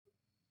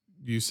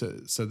you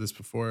said this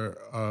before.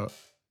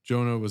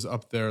 Jonah was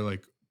up there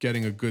like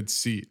getting a good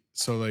seat.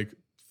 So like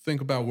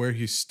think about where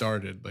he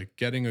started, like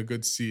getting a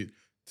good seat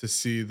to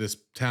see this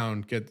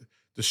town get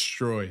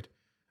destroyed,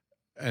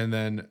 and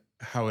then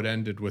how it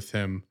ended with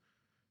him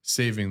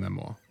saving them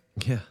all.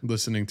 Yeah.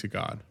 Listening to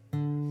God.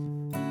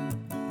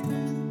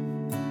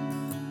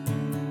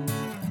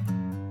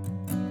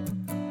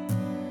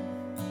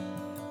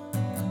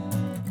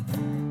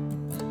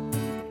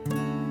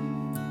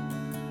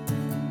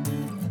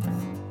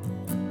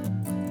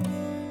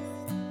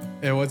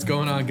 Hey, what's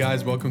going on,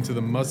 guys? Welcome to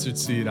the Mustard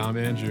Seed. I'm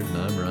Andrew. And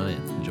I'm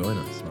Ryan. Join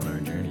us on our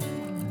journey.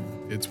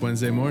 It's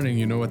Wednesday morning.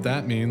 You know what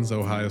that means.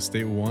 Ohio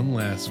State won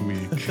last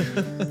week.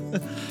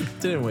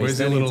 Didn't waste Where's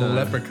your any little time.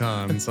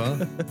 leprechauns,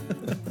 huh?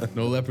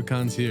 No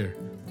leprechauns here.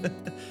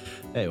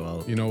 Hey,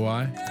 well, You know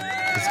why?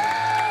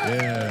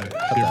 Yeah,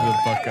 here for the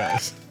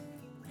Buckeyes.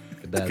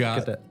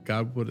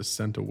 God would have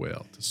sent a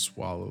whale to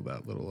swallow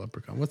that little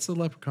leprechaun. What's the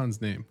leprechaun's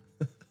name?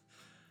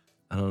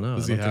 I don't know.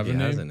 Does I he don't have think a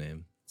he has name? a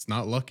name. It's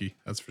not Lucky,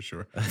 that's for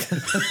sure.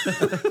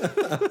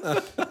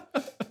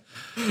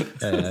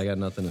 Hey, I got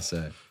nothing to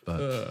say.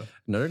 But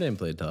Notre Dame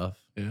played tough.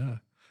 Yeah.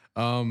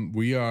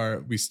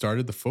 We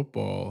started the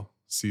football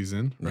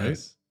season, right?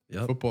 Nice.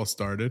 Yep. Football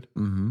started.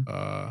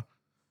 Mm-hmm.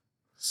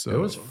 So It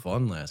was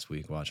fun last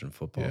week watching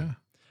football. Yeah.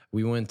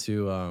 We went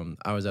to,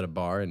 I was at a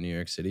bar in New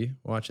York City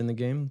watching the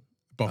game.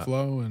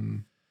 Buffalo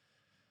and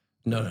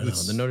No,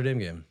 the Notre Dame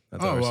game.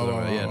 That's what we're talking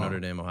about. Yeah, Notre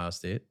Dame, Ohio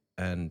State.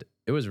 And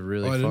it was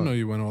really fun. I didn't know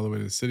you went all the way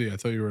to the city. I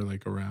thought you were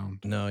like around.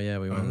 No, yeah,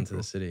 we went into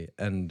the city.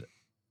 And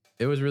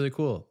it was really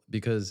cool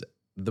because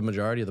the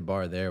majority of the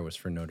bar there was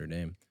for Notre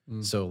Dame.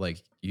 So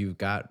like you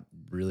got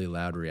really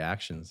loud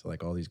reactions,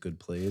 like all these good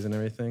plays and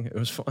everything. It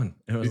was fun.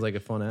 It was like a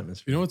fun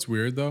atmosphere. You know what's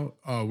weird though?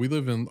 We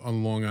live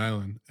on Long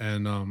Island,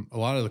 and a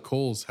lot of the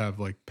Coles have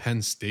like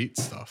Penn State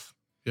stuff.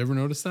 You ever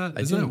notice that?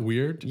 Isn't that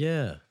weird?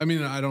 Yeah. I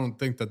mean, I don't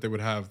think that they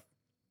would have,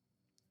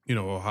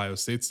 Ohio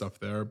State stuff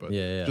there, but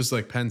Yeah. just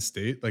like Penn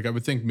State, like I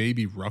would think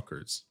maybe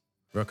Rutgers.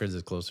 Rutgers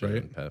is closer,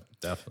 Right? than Penn,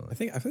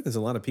 definitely. I think there's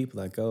a lot of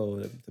people that go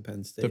to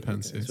Penn State.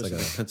 Penn State. It's like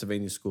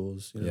Pennsylvania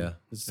schools. Yeah.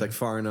 It's like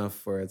far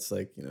enough where it's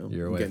like,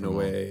 You're away getting from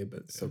away, but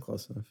it's still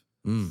close enough.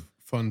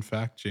 Fun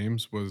fact,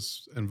 James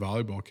was in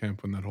volleyball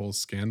camp when that whole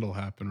scandal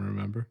happened,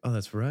 remember? Oh,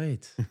 that's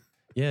right.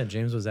 Yeah,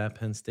 James was at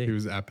Penn State. He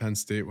was at Penn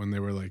State when they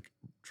were like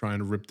trying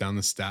to rip down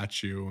the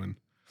statue and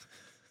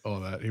all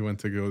that. He went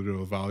to go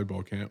to a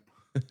volleyball camp.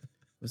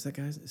 What's that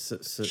guy's?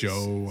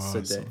 Joe,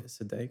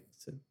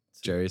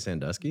 Jerry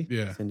Sandusky?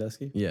 Yeah.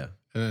 Sandusky? Yeah.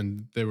 And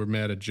then they were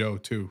mad at Joe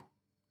too.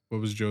 What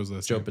was Joe's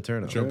last Joe name?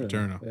 Paterno. Joe Yeah.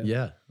 Paterno. Yeah.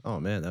 Yeah. Oh,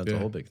 man, that was a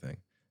whole big thing.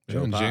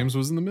 Yeah, and Pop. James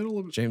was in the middle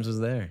of it. James was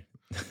there.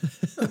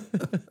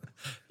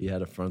 He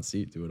had a front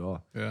seat to it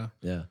all. Yeah.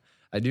 Yeah.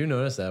 I do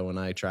notice that when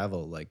I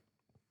travel, like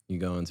you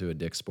go into a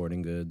Dick's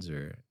Sporting Goods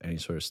or any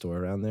sort of store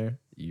around there,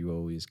 you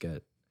always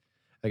get,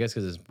 I guess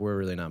because we're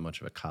really not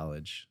much of a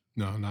college.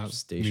 No, not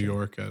Station. New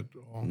York at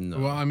all. No.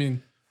 Well, I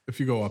mean, if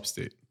you go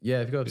upstate.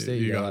 Yeah, if you go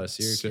upstate, you got a lot of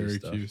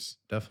Syracuse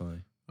stuff.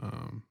 Definitely.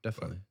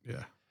 But,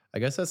 yeah. I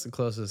guess that's the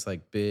closest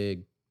like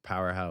big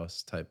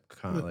powerhouse type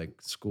kind of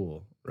like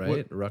school,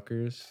 right?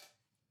 Rutgers.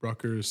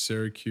 Rutgers,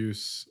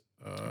 Syracuse.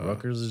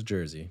 Rutgers is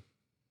Jersey.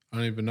 I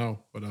don't even know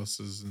what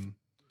else is in.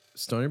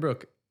 Stony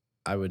Brook,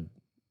 I would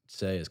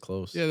say is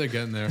close. Yeah, they're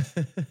getting there.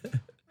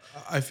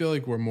 I feel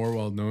like we're more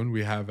well known.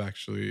 We have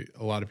actually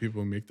a lot of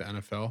people who make the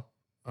NFL.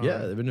 Yeah,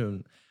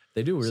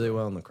 they do really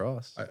well in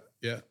lacrosse.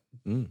 Yeah.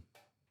 Mm.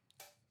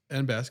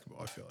 And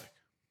basketball, I feel like.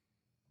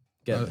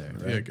 Getting there,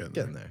 right? Yeah,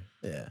 getting there.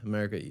 Yeah,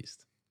 America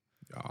East.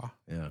 Yeah.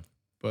 Yeah.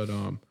 But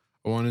I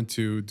wanted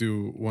to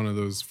do one of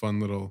those fun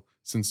little,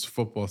 since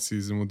football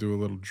season, we'll do a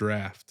little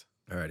draft.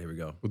 All right, here we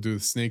go. We'll do the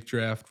snake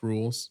draft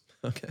rules.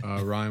 Okay.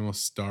 Ryan will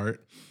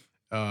start.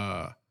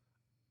 On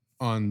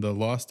the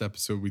Lost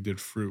episode, we did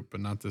fruit, but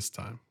not this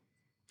time.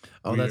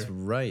 Oh, that's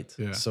right.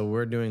 Yeah. So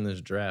we're doing this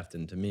draft,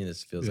 and to me,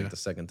 this feels Yeah. like the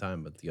second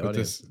time, but the But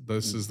audience.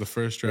 this is the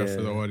first draft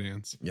for the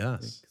audience.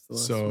 Yes.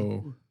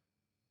 So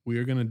we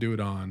are going to do it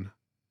on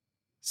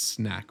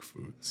snack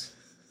foods.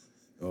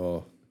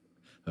 Oh,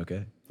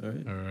 Okay. all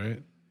right. All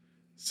right.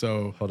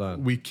 So Hold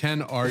on. we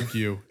can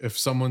argue if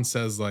someone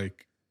says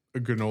like a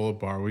granola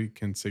bar, we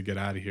can say get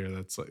out of here.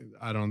 That's like,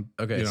 I don't.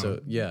 Okay, so,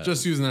 yeah.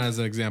 Just using that as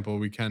an example,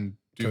 we can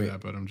do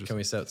that, but I'm just, Can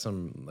we set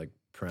some like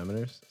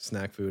parameters?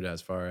 Snack food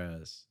as far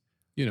as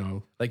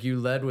like you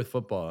led with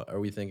football. Are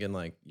we thinking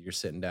like you're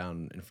sitting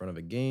down in front of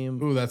a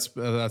game? ooh, that's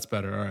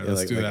better. All right, Yeah,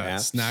 let's like- do like that.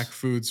 apps? Snack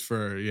foods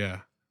for,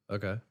 yeah.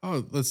 Okay.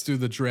 Oh, let's do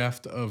the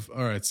draft of,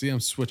 all right. See, I'm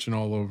switching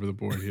all over the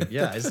board here.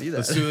 Yeah, I see that.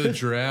 Let's do the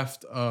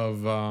draft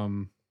of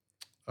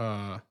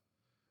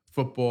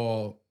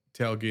football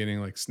tailgating,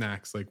 like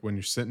snacks, like when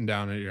you're sitting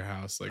down at your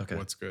house, like Okay.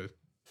 what's good.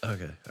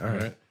 Okay. All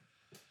right.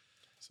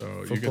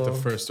 So you get the Football.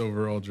 first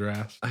overall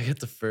draft. I get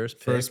the first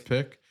pick. First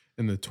pick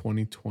in the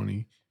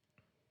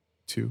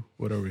 2022.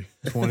 What are we?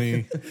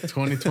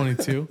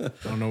 2022? I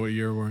don't know what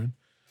year we're in.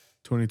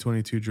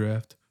 2022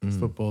 draft.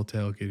 Football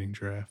tailgating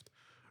draft.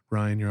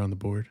 Ryan, you're on the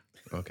board.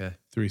 Okay.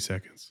 3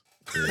 seconds.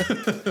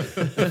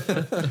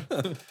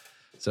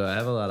 So I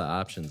have a lot of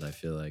options, I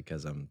feel like,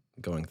 as I'm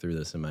going through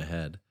this in my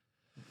head.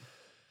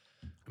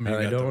 I mean, I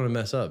you got don't the- want to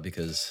mess up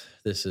because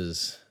this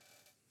is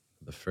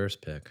the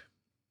first pick.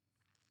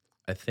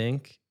 I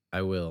think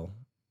I will.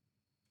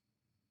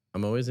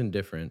 I'm always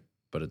indifferent,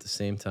 but at the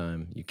same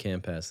time, you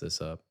can't pass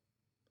this up.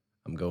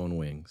 I'm going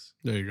wings.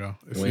 There you go.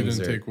 If you Wings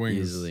didn't are take wings,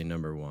 easily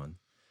number one.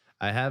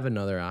 I have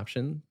another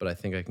option, but I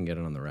think I can get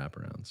it on the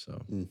wraparound.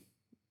 So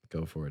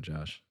go for it,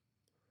 Josh.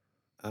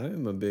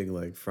 I'm a big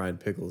like fried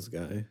pickles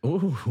guy.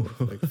 Ooh.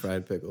 Like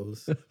fried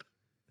pickles.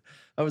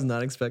 I was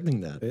not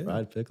expecting that. Yeah.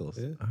 Fried pickles.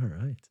 Yeah. All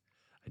right.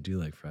 I do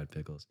like fried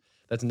pickles.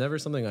 That's never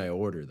something I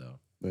order though.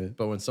 Yeah.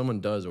 But when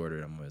someone does order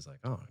it, I'm always like,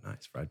 oh,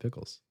 nice, fried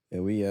pickles. Yeah,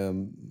 we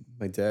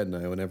my dad and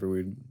I, whenever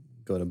we'd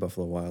go to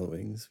Buffalo Wild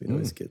Wings, we'd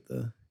always get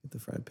the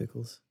fried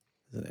pickles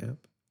as an app.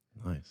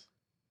 Nice.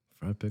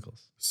 Fried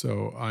pickles.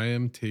 so I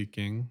am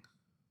taking.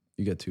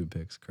 You get 2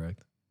 picks,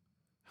 correct?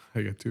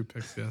 I got 2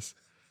 picks. Yes,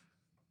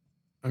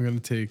 I'm gonna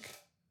take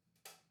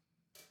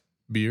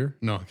beer.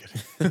 No, I'm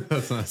kidding.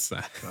 That's not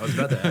sad. I was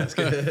about to ask.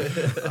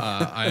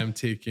 I am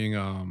taking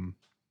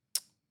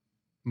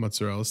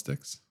mozzarella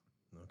sticks.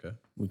 Okay.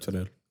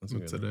 Mozzarella. That's a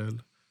good one. Mozzarella,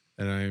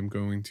 and I am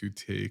going to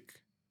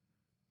take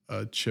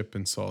a chip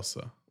and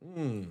salsa.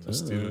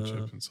 Tostito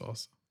chip and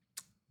salsa.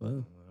 Wow.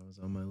 That was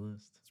on my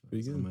list. That's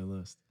pretty good. on my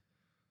list.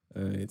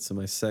 All right, so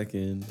my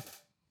second,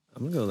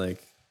 I'm gonna go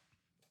like,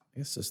 I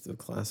guess just the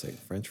classic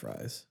French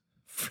fries.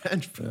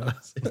 French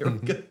fries. Here we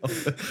go.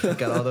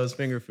 Got all those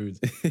finger foods.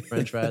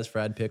 French fries,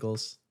 fried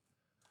pickles.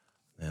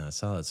 Yeah,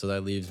 solid. So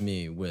that leaves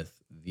me with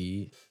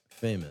the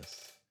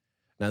famous.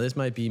 Now, this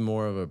might be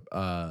more of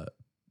a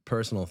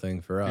personal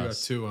thing for You got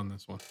us. 2 on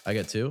this one I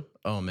got 2?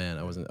 Oh, man.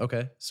 I wasn't.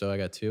 Okay. So I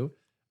got 2.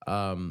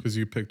 because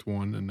you picked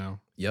 1 and now.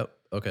 Yep.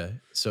 Okay.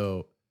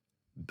 So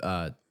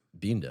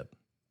bean dip.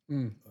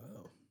 Wow.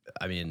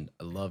 I mean,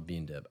 I love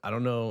bean dip. I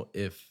don't know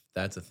if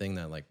that's a thing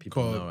that like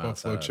people Call it know buffalo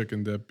outside of-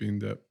 chicken dip, bean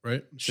dip,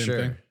 right? Same Sure.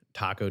 thing.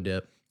 Taco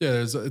dip.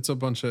 Yeah, it's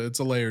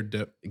a layered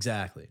dip.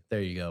 Exactly.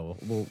 There you go.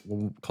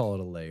 We'll call it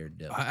a layered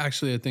dip. I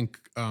think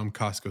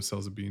Costco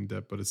sells a bean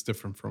dip, but it's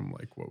different from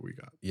like what we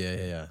got.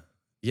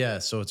 Yeah.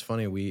 So it's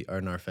funny. We are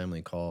in our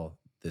family call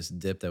this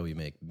dip that we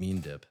make bean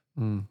dip,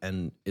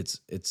 and it's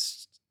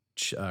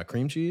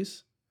cream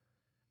cheese,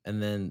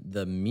 and then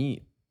the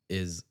meat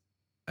is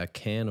a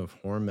can of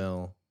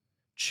Hormel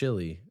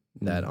chili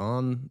that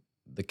on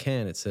the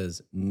can it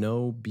says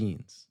no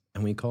beans,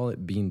 and we call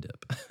it bean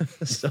dip.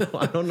 So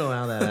I don't know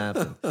how that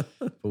happened, but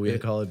we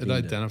call it It bean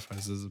dip.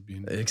 identifies as a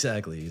bean dip.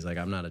 Exactly. He's like,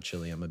 I'm not a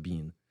chili, I'm a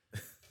bean.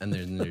 And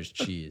then there's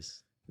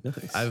cheese.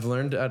 Nice. I've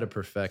learned how to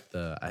perfect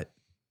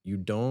you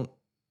don't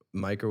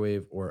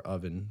microwave or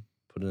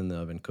put it in the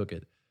oven, cook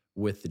it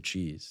with the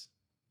cheese.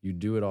 You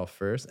do it all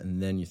first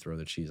and then you throw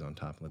the cheese on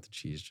top and let the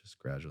cheese just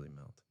gradually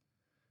melt.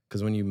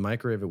 Because when you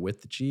microwave it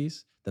with the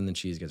cheese, then the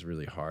cheese gets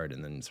really hard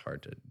and then it's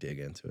hard to dig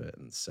into it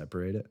and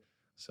separate it.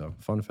 So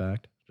fun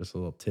fact, just a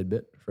little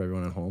tidbit for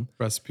everyone at home.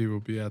 Recipe will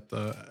be at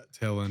the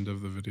tail end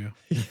of the video.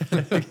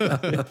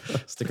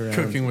 Stick around.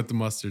 Cooking with the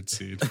mustard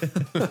seed.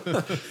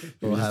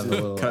 We'll have a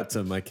little cut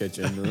to my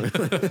kitchen.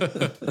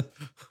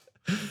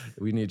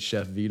 We need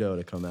Chef Vito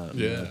to come out and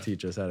Yeah.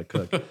 teach us how to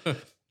cook.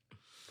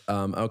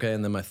 Okay,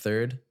 and then my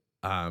third,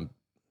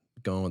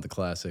 going with the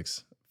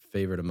classics.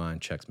 Favorite of mine,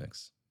 Chex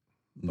Mix.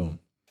 Boom.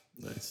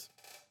 Nice.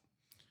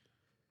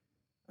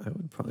 I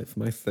would probably, for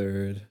my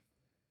third,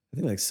 I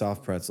think like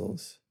soft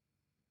pretzels.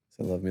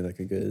 So I love me like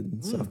a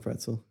good soft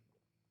pretzel.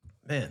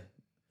 Man,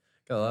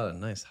 got a lot of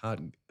nice, hot,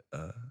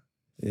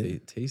 Yeah.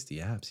 tasty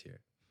apps here.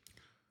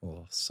 A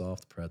little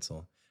soft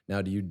pretzel.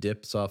 Now, do you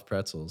dip soft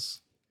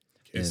pretzels?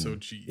 Queso in-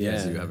 cheese.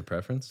 Yeah. Do you Yeah. have a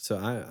preference? So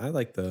I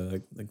like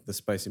the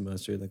spicy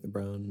mustard, like the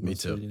brown. Me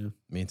mustard, too. You know?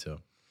 Me too.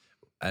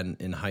 And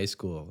in high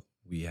school,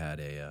 we had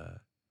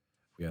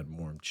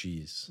warm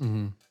cheese.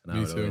 Mhm. And I Me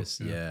would too, always,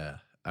 yeah.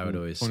 I would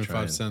always 25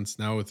 try cents.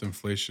 Now with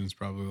inflation, it's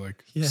probably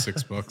like Yeah.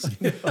 $6.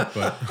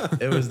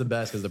 But it was the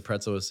best because the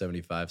pretzel was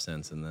 75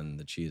 cents and then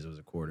the cheese was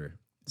a quarter.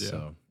 Yeah.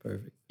 So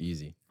Perfect.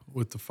 easy.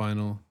 with the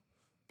final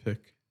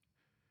pick,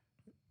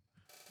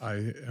 I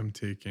am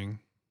taking.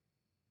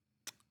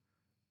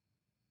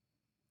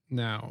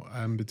 Now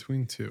I'm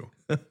between 2.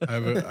 I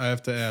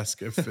have to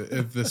ask if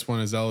this one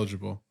is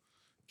eligible.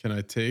 Can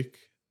I take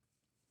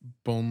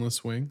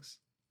boneless wings,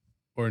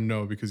 or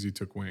no? Because you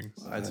took wings.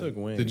 I took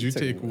wings. Did you I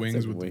took- take I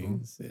wings took with the bone?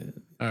 wings? Yeah.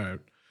 All right.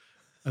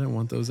 I didn't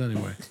want those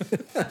anyway.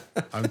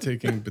 I'm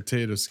taking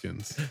potato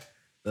skins.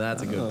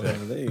 That's a good Oh, pick.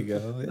 there you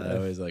go. I Yeah.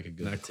 always like a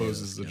good And that potato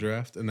closes the skin.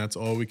 draft, and that's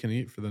all we can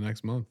eat for the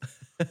next month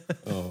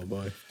Oh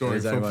boy. during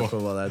Anytime about football.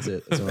 football, that's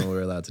it. That's what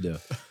we're allowed to do.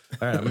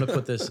 All right,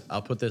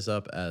 I'll put this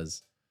up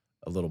as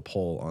a little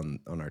poll on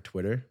our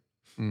Twitter.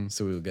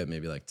 So we'll get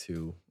maybe like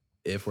 2,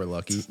 if we're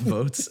lucky,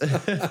 votes. I'll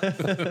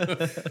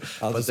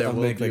But just there I'll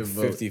will make be like a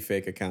vote. 50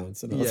 fake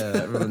accounts and I'll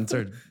Yeah, everyone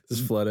start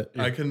just flood it.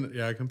 I can put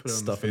it on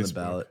stuffing the, the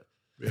ballot.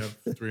 We have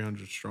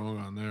 300 strong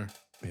on there.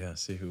 Yeah,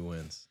 see who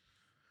wins.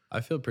 I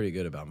feel pretty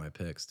good about my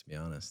picks, to be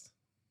honest.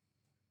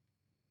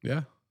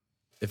 Yeah,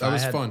 If that I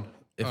was had- fun.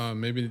 if-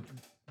 Maybe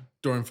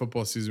during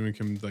football season we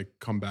can like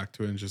come back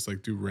to it and just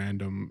like do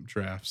random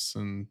drafts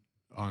and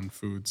on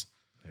foods.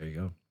 There you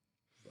go.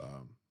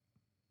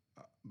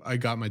 I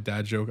got my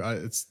dad joke.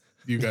 It's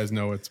you guys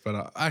know it's,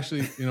 but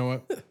actually, you know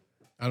what?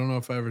 I don't know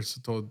if I ever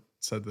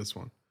said this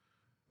one.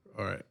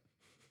 All right,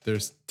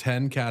 there's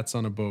 10 cats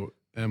on a boat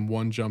and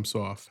one jumps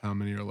off. How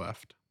many are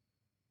left?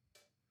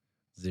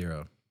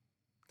 0.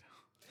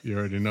 You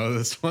already know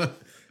this one.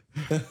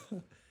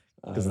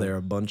 Because they're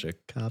a bunch of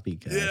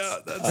copycats. Yeah,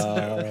 that's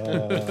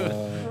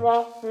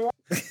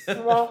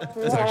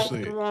it's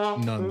actually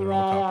none. They're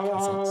all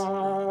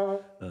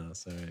copycats. Oh,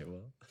 sorry.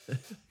 Well,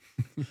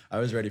 I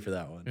was ready for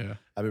that one. Yeah,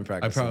 I've been I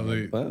practicing.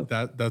 probably Wow.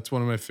 that's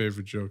one of my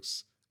favorite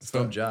jokes.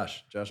 From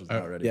Josh. Josh was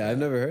not ready. Yeah, for I've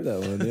that. never heard that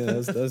one. Yeah,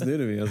 that was new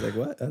to me. I was like,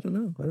 what? I don't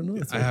know.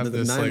 It's I have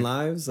this, 9 like,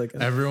 lives. Like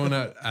Everyone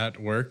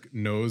at work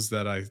knows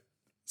that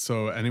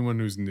so anyone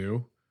who's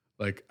new,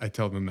 like I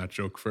tell them that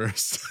joke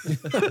first.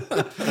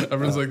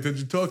 Everyone's like, did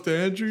you talk to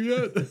Andrew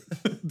yet?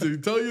 Did he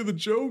tell you the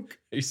joke?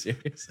 Are you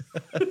serious?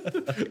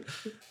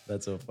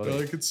 That's so funny.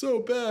 They're like, it's so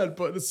bad,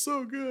 but it's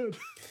so good.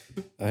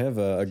 I have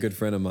a good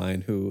friend of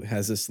mine who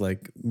has this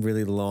like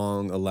really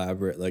long,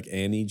 elaborate like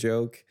Annie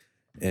joke,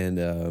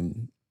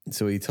 and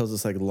so he tells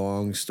this like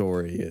long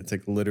story. It's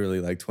like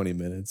literally like 20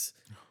 minutes.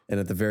 And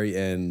at the very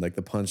end, like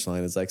the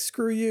punchline is like,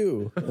 screw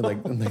you. And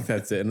like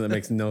that's it. And that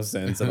makes no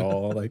sense at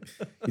all. Like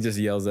he just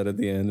yells that at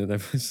the end and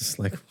everyone's just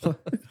like, what?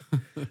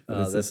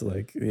 This is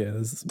like, yeah,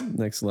 this is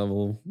next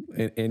level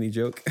Annie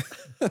joke.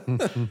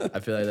 I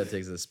feel like that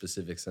takes a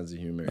specific sense of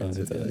humor. And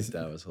to be like,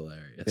 that was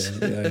hilarious.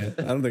 Yeah.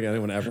 I don't think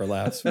anyone ever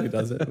laughs when he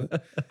does it.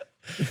 But.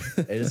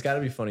 It's got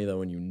to be funny though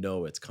when you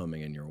know it's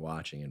coming and you're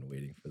watching and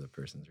waiting for the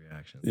person's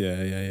reaction.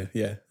 Yeah.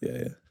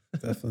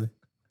 Definitely.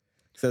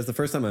 So that's the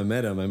first time I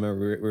met him. I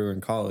remember we were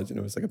in college and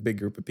it was like a big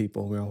group of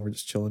people. And we all were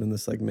just chilling in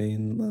this like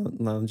main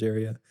lounge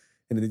area.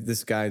 And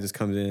this guy just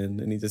comes in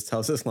and he just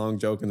tells this long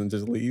joke and then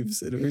just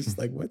leaves. And we were just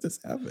like, what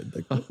just happened?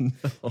 Like, Oh,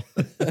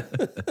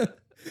 no.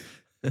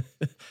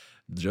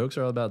 Jokes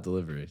are all about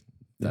delivery.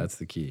 That's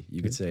the key.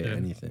 You could say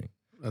anything.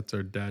 That's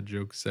our dad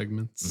joke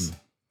segments.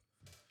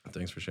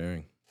 Thanks for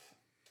sharing.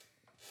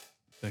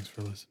 Thanks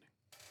for listening.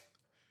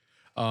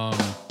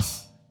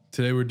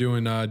 Today we're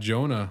doing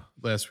Jonah.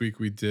 Last week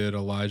we did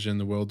Elijah in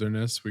the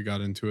wilderness. We got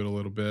into it a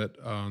little bit.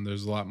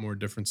 There's a lot more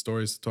different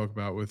stories to talk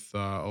about with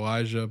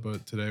Elijah,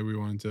 but today we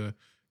wanted to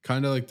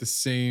kind of like the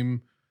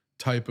same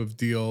type of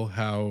deal,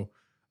 how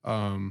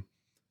God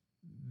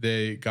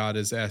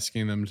is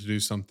asking them to do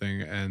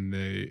something and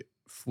they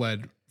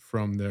fled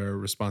from their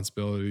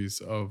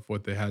responsibilities of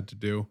what they had to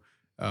do.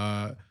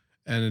 And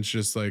it's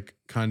just like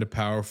kind of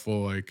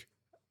powerful, like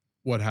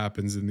what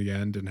happens in the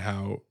end and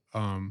how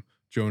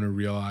Jonah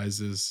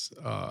realizes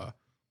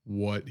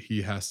what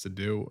he has to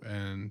do,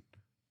 and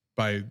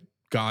by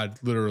God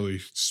literally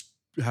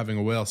having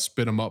a whale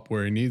spit him up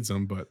where he needs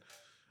him. But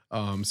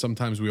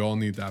sometimes we all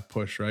need that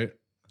push, right?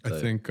 I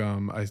think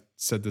I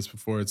said this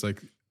before. It's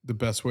like the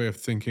best way of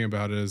thinking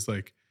about it is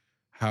like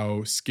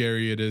how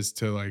scary it is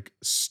to like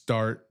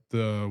start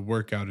the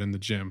workout in the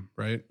gym,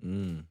 right?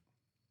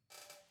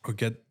 Or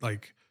get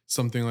like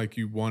something like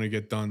you want to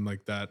get done,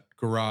 like that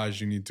garage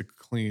you need to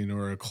clean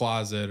or a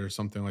closet or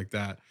something like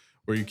that,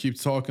 where you keep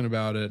talking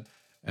about it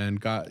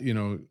and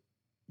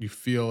you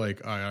feel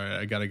like, all right,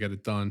 I got to get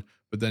it done.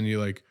 But then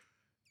you like,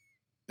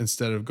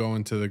 instead of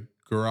going to the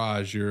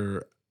garage,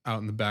 you're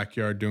out in the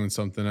backyard doing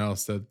something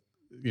else that,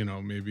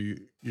 maybe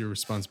your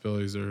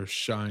responsibilities are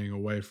shying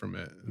away from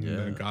it. And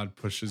then God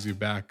pushes you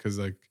back. Cause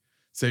like,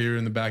 say you're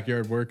in the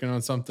backyard working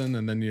on something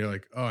and then you're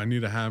like, oh, I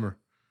need a hammer.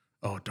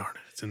 Oh, darn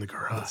it. It's in the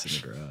garage.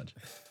 It's in the garage.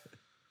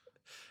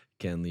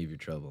 Can't leave your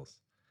troubles.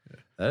 Yeah.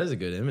 That is a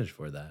good image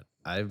for that.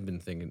 I've been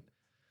thinking,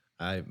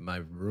 my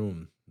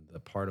room, the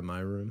part of my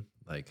room,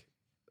 like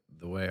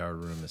the way our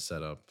room is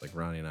set up, like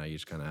Ronnie and I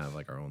each kind of have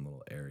like our own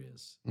little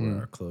areas where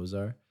our clothes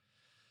are.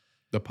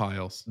 The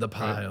piles.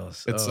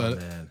 Right? It's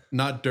man.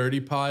 Not dirty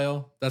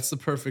pile. That's the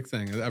perfect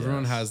thing.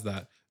 Everyone has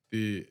that.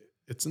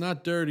 It's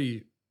not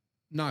dirty,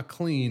 not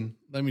clean.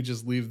 Let me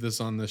just leave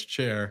this on this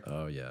chair.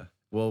 Oh yeah.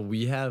 Well,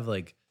 we have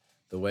like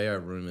the way our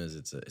room is.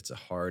 It's a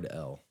hard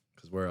L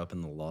because we're up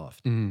in the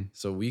loft,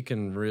 so we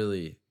can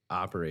really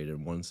operate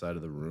in one side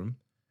of the room.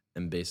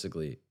 And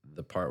basically,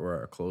 the part where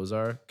our clothes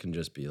are can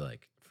just be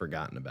like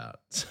forgotten about.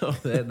 So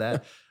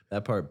that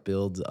part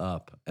builds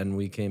up. And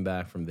we came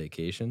back from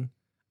vacation,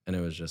 and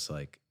it was just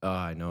like, oh,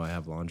 I know I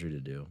have laundry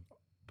to do,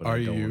 but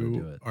I don't want to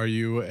do it.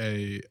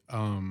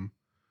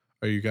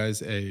 Are you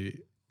guys a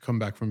come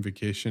back from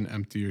vacation,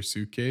 empty your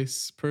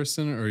suitcase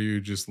person, or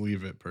you just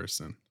leave it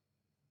person?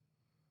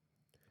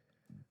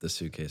 The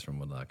suitcase from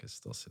Woodlock is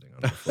still sitting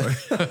on the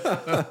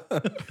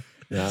floor.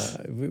 Yeah,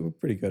 we were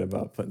pretty good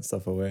about putting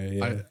stuff away.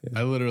 Yeah,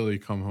 I literally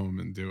come home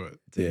and do it.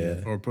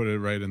 Yeah, or put it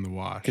right in the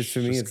wash. Because for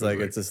me, it's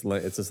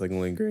just like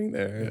lingering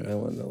there. And I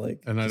want to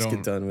like and just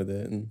get done with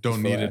it and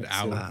don't need it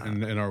out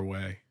in our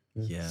way.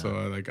 Yeah. So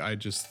like I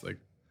just like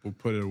we'll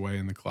put it away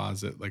in the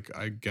closet. Like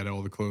I get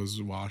all the clothes,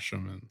 wash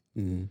them,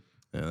 and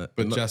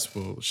but Jess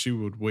she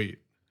would wait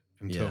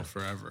until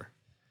forever.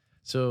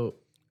 So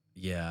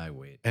Yeah, I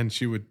wait. and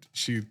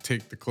she'd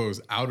take the clothes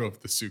out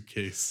of the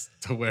suitcase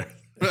to wear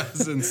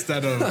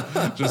instead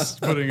of just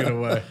putting it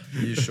away.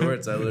 These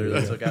shorts I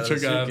literally took out of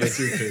Took out of the the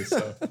suitcase.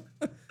 suitcase.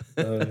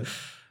 So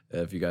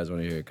If you guys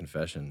want to hear a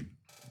confession,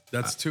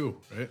 that's two,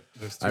 right?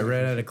 There's two. I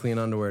ran out of clean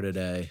underwear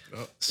today,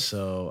 Oh.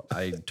 so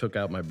I took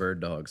out my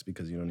bird dogs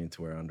because you don't need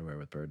to wear underwear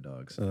with bird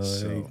dogs. there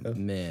So you go.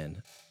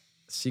 man,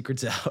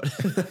 secret's out.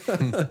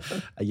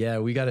 Yeah,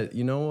 we got to.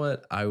 You know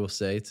what I will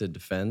say to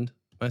defend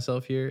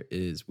myself here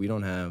is we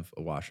don't have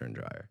a washer and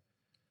dryer.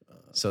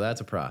 So that's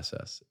a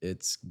process.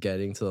 It's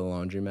getting to the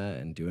laundromat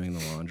and doing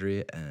the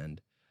laundry. And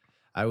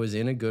I was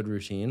in a good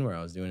routine where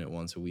I was doing it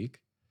once a week.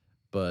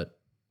 But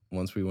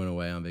once we went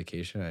away on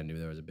vacation, I knew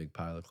there was a big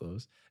pile of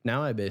clothes.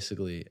 Now I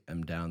basically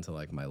am down to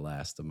like my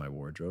last of my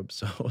wardrobe.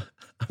 So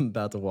I'm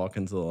about to walk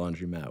into the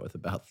laundromat with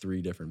about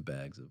 3 different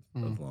bags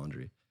of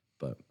laundry.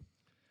 But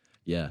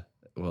yeah,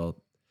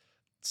 well,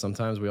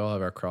 sometimes we all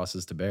have our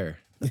crosses to bear.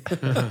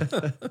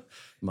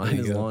 Mine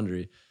is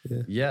laundry.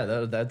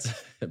 Yeah, that's.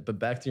 But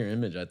back to your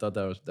image, I thought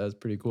that was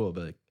pretty cool.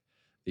 But like,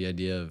 the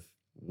idea of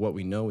what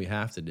we know we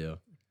have to do,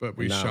 But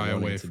we not shy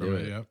wanting away to from do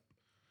it. it. Yep.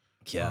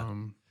 yeah.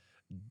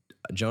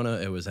 Jonah,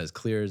 it was as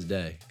clear as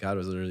day. God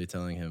was literally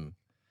telling him,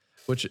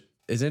 which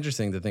is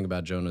interesting to think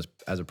about Jonah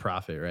as a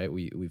prophet, right?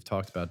 We've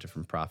talked about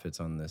different prophets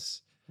on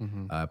this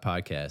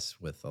podcast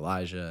with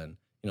Elijah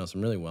and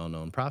some really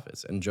well-known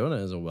prophets. And Jonah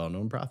is a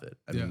well-known prophet.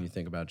 I mean, you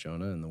think about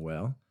Jonah and the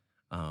whale.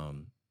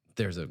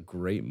 There's a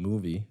great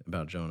movie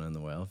about Jonah and the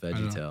whale,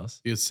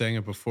 VeggieTales. You had saying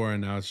it before,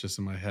 and now it's just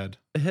in my head.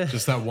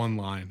 Just that one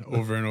line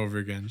over and over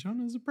again.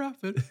 Jonah's a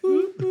prophet.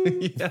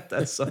 Yeah,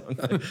 that song.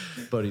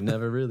 But he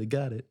never really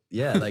got it.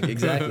 Yeah, like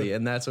exactly.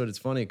 And that's what it's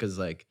funny because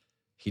like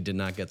he did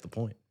not get the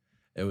point.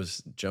 It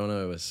was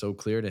Jonah, it was so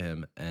clear to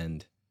him,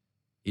 and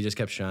he just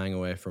kept shying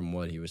away from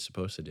what he was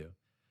supposed to do.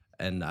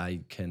 And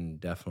I can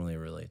definitely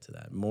relate to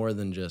that. More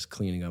than just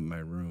cleaning up my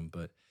room,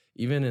 but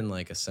even in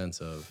like a sense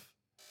of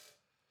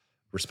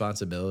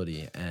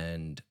responsibility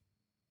and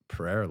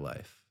prayer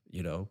life,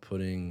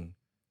 putting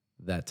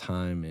that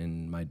time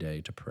in my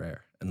day to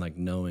prayer and like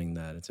knowing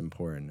that it's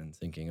important and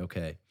thinking,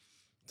 okay,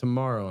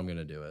 tomorrow I'm going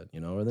to do it,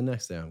 or the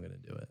next day I'm going to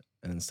do it.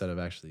 And instead of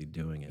actually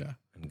doing it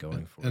and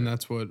going for it. And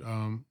that's what,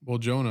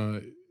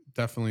 Jonah,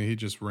 definitely, he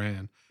just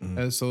ran.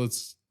 And so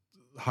let's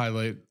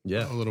highlight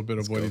a little bit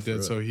of what he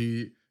did. So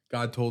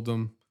God told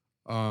him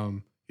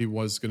he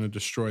was going to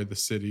destroy the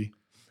city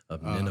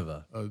of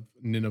Nineveh.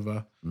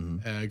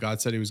 God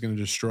said he was going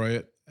to destroy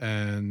it.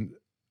 And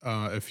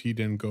if he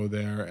didn't go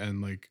there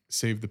and like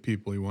save the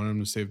people, he wanted him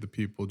to save the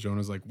people.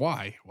 Jonah's like,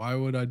 why? Why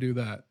would I do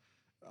that?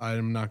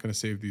 I'm not going to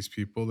save these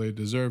people. They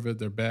deserve it.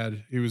 They're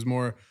bad. He was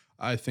more,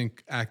 I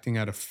think, acting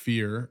out of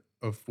fear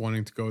of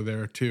wanting to go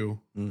there too.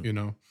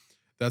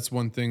 That's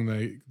one thing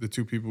that the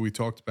two people we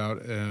talked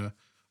about,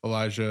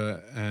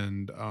 Elijah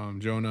and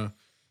Jonah,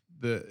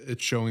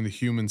 it's showing the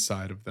human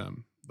side of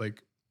them.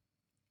 Like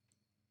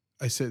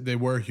I said, they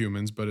were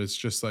humans, but it's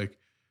just like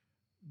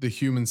the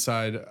human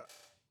side.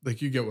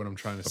 Like you get what I'm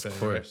trying to say. Of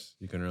course,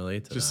 right? You can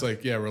relate to just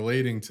that. like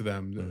relating to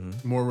them,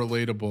 more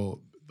relatable.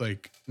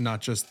 Like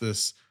not just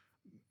this,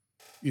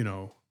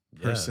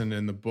 person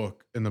in the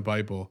book in the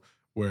Bible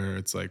where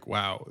it's like,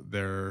 wow,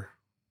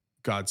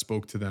 God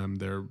spoke to them.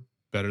 They're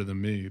better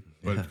than me,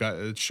 but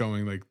it's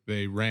showing like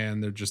they ran.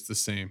 They're just the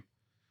same,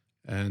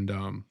 and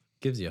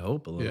gives you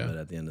hope a little bit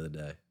at the end of the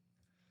day,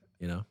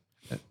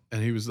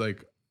 And he was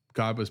like,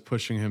 God was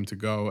pushing him to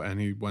go, and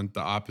he went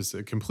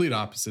the complete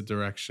opposite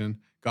direction,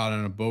 got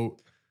on a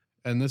boat.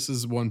 And this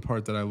is one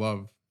part that I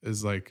love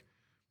is like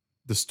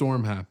the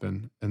storm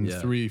happened and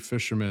 3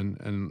 fishermen,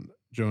 and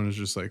Jonah's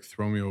just like,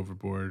 throw me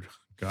overboard.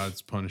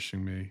 God's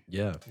punishing me.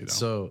 Yeah.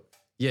 So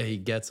he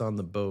gets on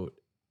the boat,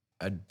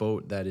 a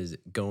boat that is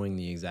going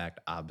the exact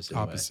opposite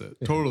way.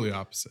 Totally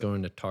opposite.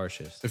 Going to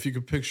Tarshish. If you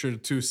could picture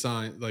 2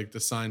 signs, like the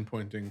sign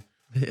pointing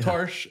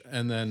Tarsh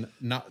and then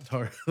not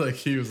Tar. Like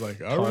he was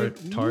like, all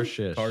right,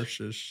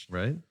 Tarshish,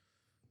 right?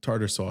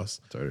 Tartar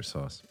sauce.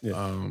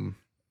 Yeah.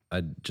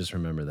 I just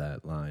remember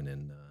that line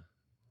in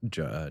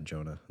Jonah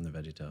in the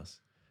VeggieTales.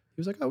 He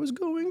was like, I was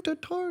going to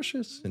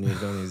Tarshish, and he was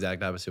going the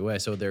exact opposite way.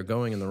 So they're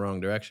going in the wrong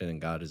direction, and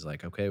God is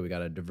like, okay, we got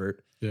to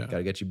divert. Got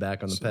to get you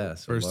back on the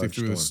path. First, he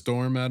threw the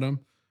storm at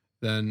him.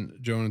 Then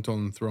Jonah told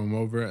him to throw him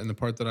over. And the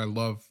part that I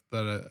love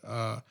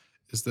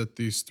is that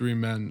these 3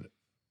 men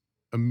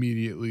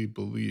immediately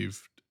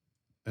believed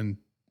and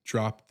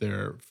dropped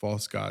their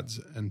false gods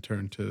and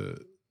turned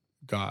to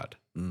God.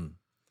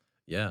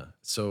 Yeah.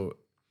 So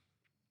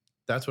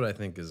that's what I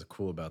think is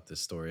cool about this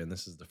story. And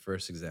this is the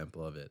first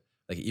example of it.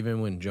 Like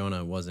even when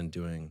Jonah wasn't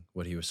doing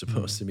what he was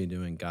supposed to be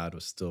doing, God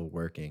was still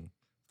working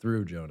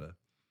through Jonah.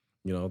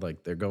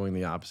 Like they're going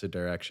the opposite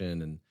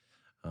direction.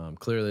 And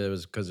clearly it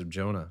was because of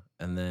Jonah.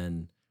 And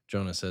then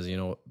Jonah says,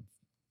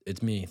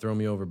 it's me, throw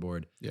me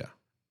overboard. Yeah.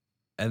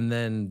 And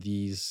then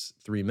these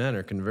 3 men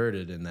are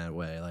converted in that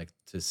way, like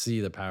to see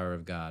the power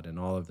of God and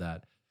all of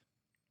that.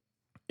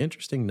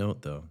 Interesting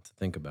note, though, to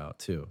think about,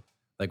 too.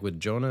 Like with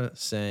Jonah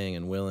saying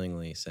and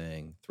willingly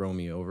saying, throw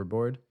me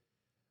overboard,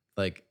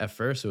 like at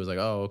first it was like,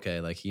 oh,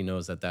 okay, like he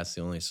knows that that's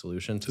the only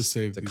solution To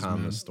save to these calm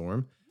the men.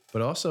 storm.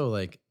 But also,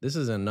 like, this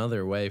is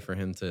another way for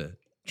him to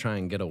try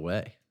and get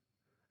away.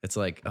 It's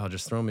like, oh,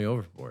 just throw me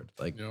overboard.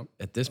 Like Yep.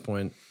 at this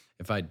point,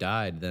 if I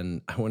died,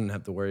 then I wouldn't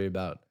have to worry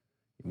about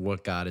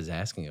what God is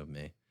asking of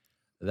me.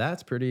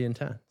 That's pretty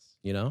intense,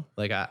 you know?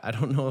 Like I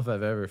don't know if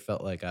I've ever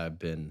felt like I've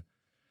been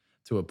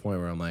to a point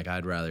where I'm like,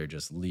 I'd rather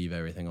just leave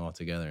everything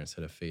altogether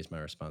instead of face my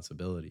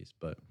responsibilities.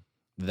 But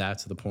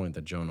that's the point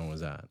that Jonah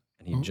was at.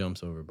 And he Oh.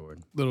 jumps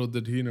overboard. Little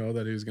did he know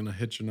that he was going to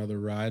hitch another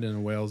ride in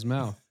a whale's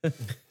mouth and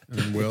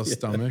a whale's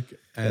stomach.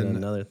 And And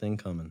another thing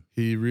coming.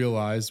 he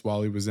realized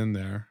while he was in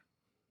there,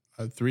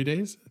 3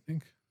 days, I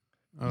think.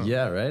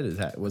 Yeah,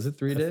 right. Was it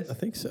 3 days? I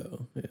think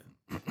so.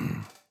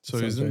 Yeah. So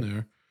he's in Sounds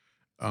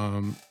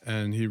there,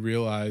 and he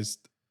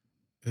realized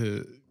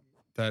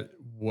that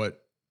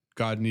what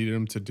God needed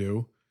him to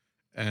do,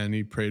 and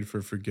he prayed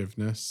for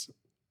forgiveness,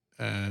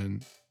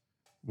 and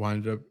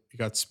winded up he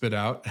got spit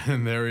out,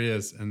 and there he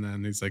is, and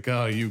then he's like,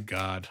 "Oh, you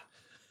God."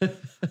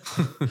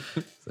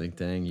 It's like,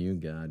 dang you,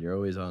 God, you're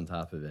always on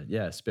top of it.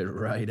 Yeah, spit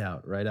right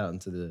out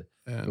into to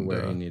And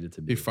where he needed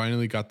to be. he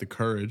finally got the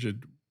courage.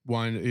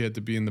 He had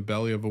to be in the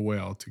belly of a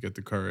whale to get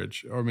the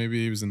courage, or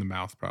maybe he was in the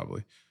mouth,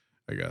 probably.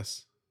 I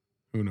guess,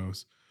 who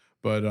knows?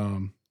 But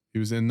he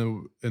was in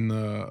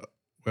the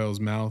whale's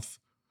mouth,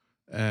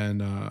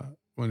 and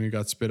when he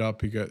got spit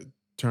up, he got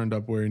turned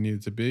up where he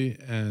needed to be,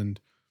 and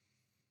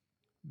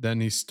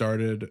then he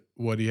started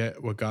what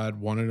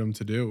God wanted him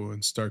to do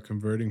and start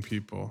converting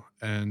people.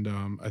 And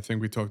I think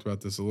we talked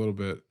about this a little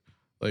bit.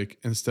 Like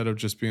instead of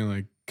just being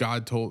like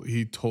God told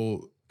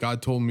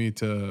me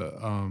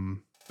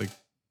to like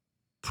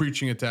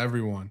preaching it to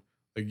everyone,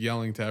 like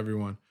yelling to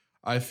everyone.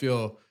 I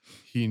feel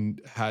he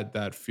had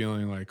that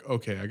feeling like,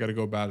 okay, I got to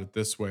go about it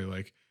this way.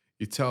 Like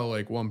you tell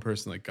like one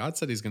person, like God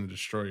said he's going to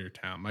destroy your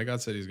town. My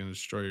God said he's going to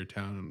destroy your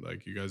town. And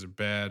like you guys are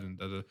bad and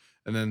da-da.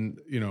 And then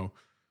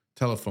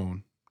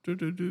telephone.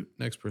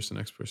 Next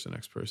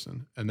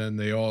person. And then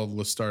they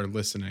all started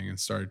listening and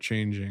started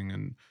changing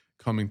and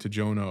coming to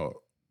Jonah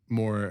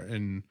more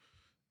in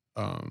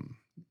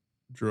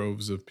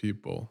droves of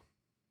people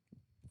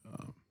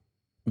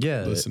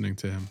Yeah, listening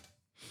to him.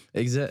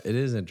 it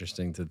is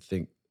interesting to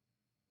think.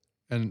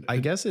 And I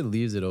guess it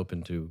leaves it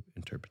open to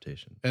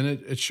interpretation. And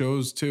it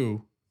shows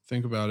too.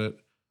 Think about it.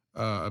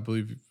 I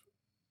believe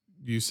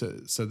you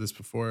said this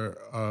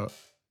before.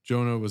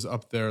 Jonah was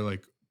up there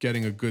like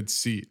getting a good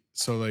seat.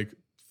 So like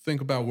think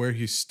about where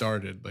he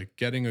started, like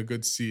getting a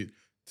good seat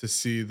to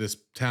see this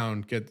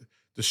town get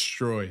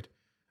destroyed,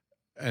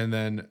 and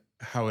then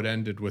how it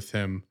ended with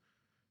him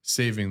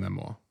saving them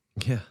all,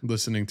 Yeah.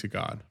 listening to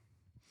God.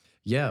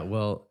 Yeah,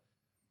 well,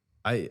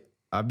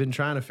 I've been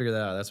trying to figure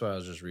that out. That's why I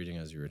was just reading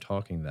as you were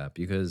talking that,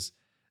 because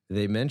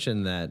they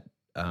mentioned that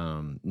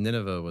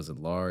Nineveh was a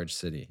large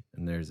city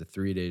and there's a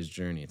 3 days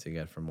journey to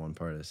get from one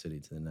part of the city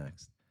to the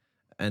next.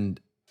 And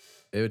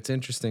it's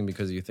interesting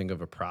because you think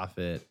of a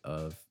prophet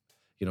of,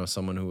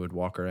 someone who would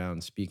walk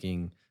around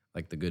speaking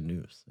like the good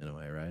news in a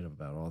way, right?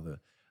 About all the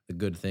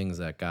good things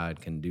that God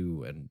can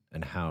do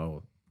and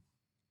how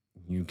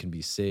you can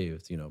be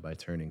saved, by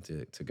turning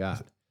to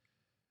God.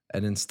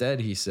 And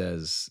instead he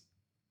says,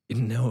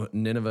 no,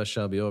 Nineveh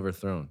shall be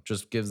overthrown.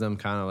 Just gives them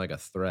kind of like a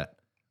threat.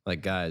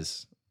 Like,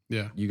 guys,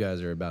 Yeah. you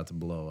guys are about to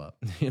blow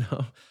up,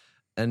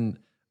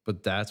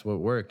 but that's what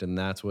worked. And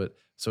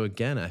so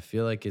again, I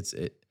feel like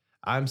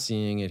I'm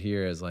seeing it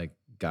here as like,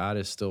 God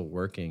is still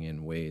working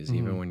in ways,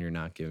 even when you're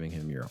not giving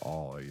him your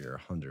all or your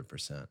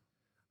 100%.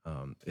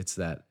 It's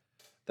that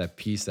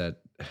piece that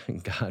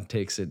God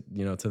takes it,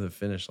 to the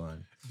finish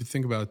line. If you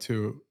think about it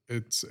too,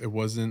 it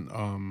wasn't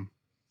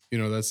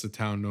that's the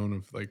town known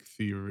of like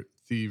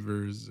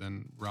thievers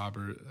and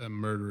robbers and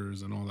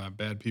murderers and all that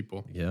bad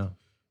people. Yeah.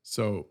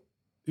 So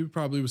he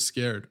probably was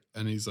scared,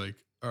 and he's like,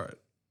 all right,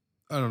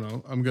 I don't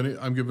know. I'm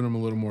giving him a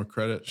little more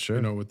credit,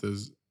 Sure. with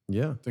his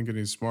thinking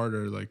he's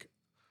smarter, like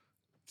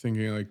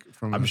thinking like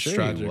from I'm a sure he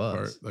strategic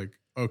was. part, like,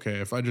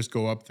 okay, if I just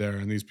go up there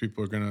and these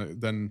people are gonna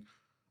then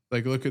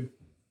like look at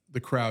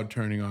the crowd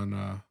turning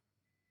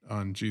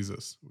on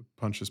Jesus,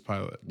 Pontius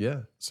Pilate.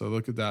 Yeah. So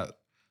look at that.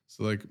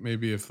 So like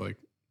maybe if like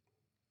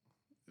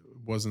it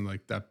wasn't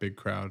like that big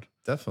crowd.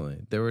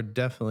 Definitely. There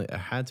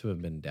had to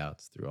have been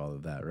doubts through all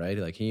of that, right?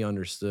 Like he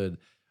understood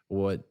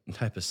what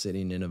type of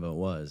city Nineveh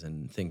was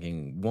and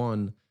thinking,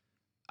 one,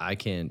 I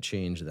can't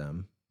change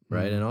them,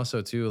 right? Mhm. And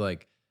also two,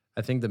 like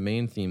I think the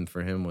main theme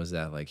for him was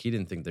that like he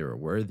didn't think they were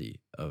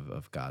worthy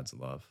of God's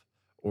love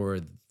or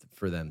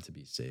for them to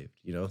be saved,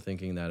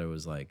 thinking that it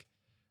was like,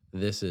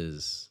 this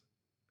is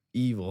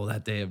evil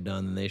that they have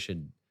done and they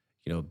should,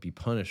 be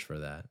punished for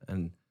that.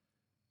 And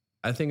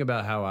I think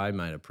about how I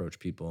might approach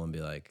people and be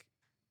like,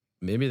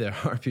 maybe there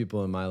are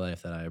people in my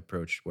life that I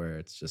approach where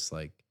it's just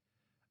like,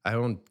 I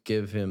don't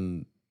give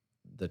him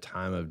the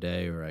time of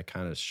day, or I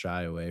kind of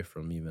shy away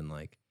from even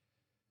like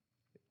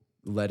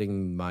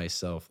letting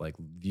myself like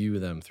view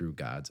them through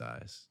God's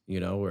eyes,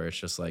 where it's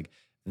just like,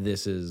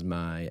 this is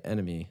my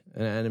enemy.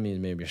 An enemy is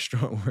maybe a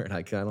strong word.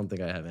 I don't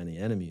think I have any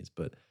enemies,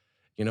 but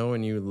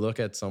when you look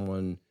at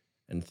someone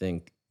and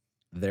think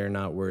they're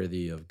not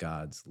worthy of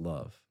God's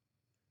love.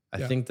 I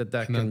Yeah. think that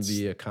And can that's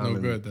be a no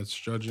common. good. That's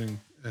judging.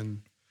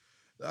 And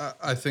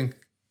I think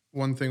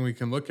one thing we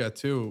can look at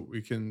too,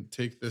 we can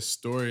take this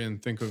story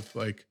and think of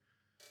like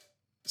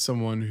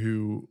someone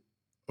who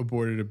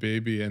aborted a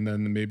baby and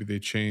then maybe they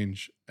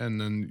change. And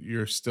then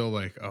you're still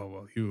like, oh,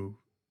 well, you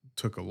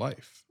took a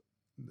life.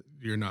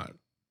 You're not,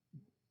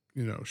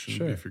 shouldn't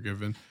be Sure.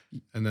 forgiven.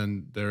 And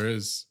then there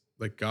is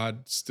like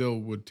God still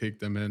would take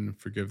them in,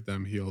 forgive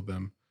them, heal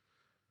them.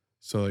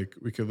 So like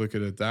we could look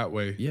at it that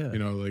way, Yeah.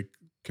 like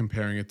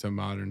comparing it to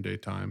modern day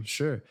times.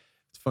 Sure.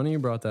 It's funny you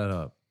brought that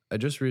up. I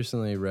just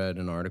recently read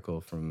an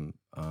article from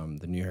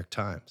the New York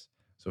Times.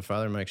 So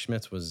Father Mike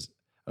Schmitz was,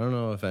 I don't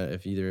know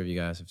if either of you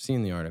guys have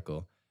seen the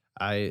article.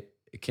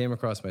 It came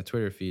across my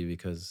Twitter feed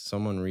because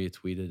someone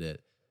retweeted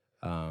it.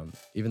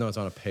 Even though it's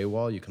on a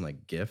paywall, you can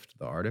like gift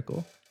the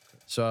article.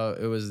 So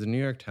it was the New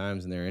York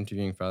Times, and they're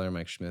interviewing Father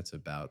Mike Schmitz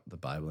about the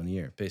Bible in a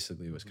year.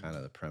 Basically, was kind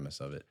of the premise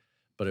of it.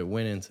 But it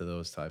went into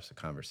those types of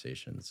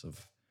conversations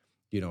of,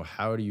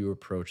 how do you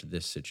approach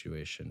this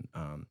situation?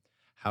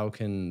 How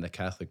can the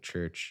Catholic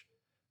Church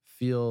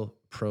feel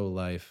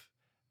pro-life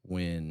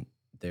when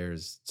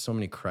there's so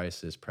many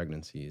crisis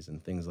pregnancies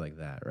and things like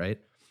that, right?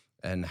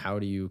 And how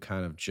do you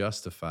kind of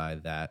justify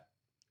that,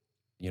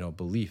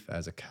 belief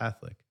as a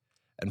Catholic?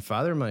 And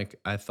Father Mike,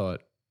 I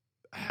thought,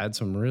 had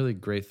some really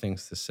great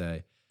things to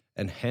say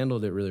and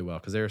handled it really well,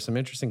 because there were some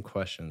interesting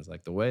questions,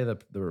 like the way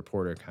that the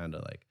reporter kind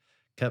of like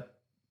kept,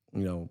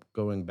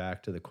 going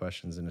back to the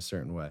questions in a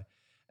certain way.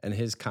 And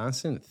his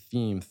constant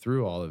theme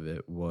through all of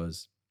it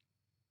was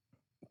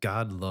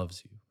God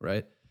loves you,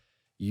 right?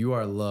 You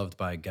are loved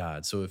by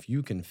God. So if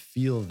you can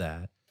feel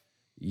that,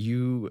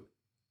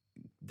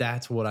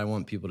 that's what I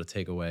want people to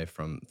take away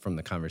from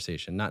the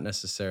conversation. Not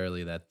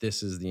necessarily that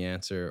this is the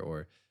answer,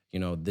 or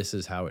this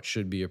is how it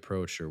should be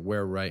approached, or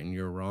we're right and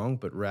you're wrong,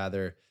 but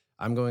rather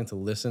I'm going to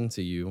listen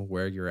to you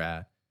where you're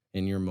at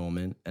in your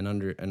moment,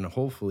 and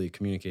hopefully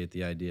communicate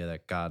the idea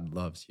that God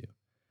loves you,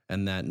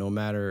 and that no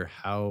matter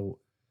how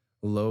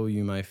low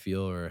you might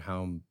feel or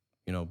how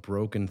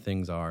broken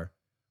things are,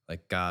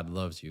 like God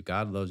loves you.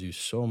 God loves you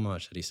so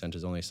much that he sent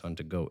his only son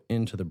to go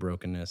into the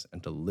brokenness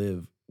and to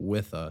live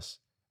with us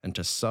and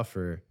to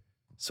suffer,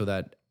 so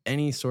that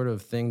any sort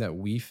of thing that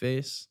we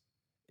face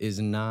is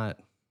not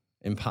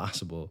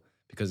impossible,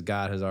 because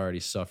God has already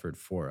suffered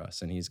for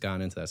us and he's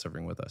gone into that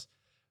suffering with us.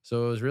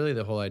 So it was really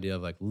the whole idea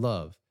of like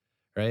love,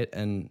 right?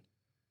 And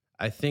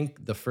I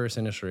think the first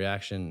initial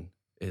reaction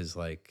is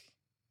like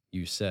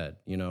you said,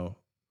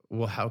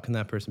 well, how can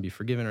that person be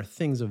forgiven, or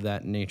things of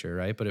that nature,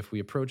 right? But if we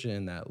approach it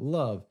in that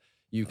love,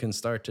 you can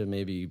start to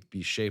maybe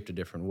be shaped a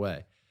different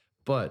way.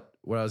 But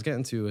what I was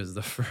getting to is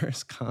the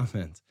first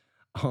comment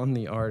on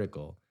the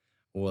article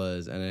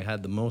was, and it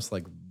had the most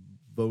like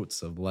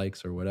votes of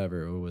likes or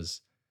whatever, it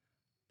was,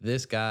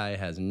 this guy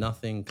has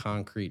nothing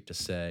concrete to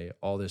say,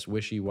 all this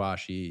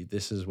wishy-washy,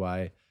 this is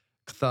why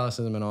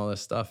Catholicism and all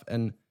this stuff.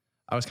 And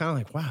I was kind of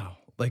like, wow,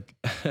 like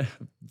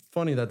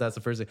funny that that's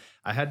the first thing.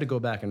 I had to go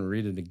back and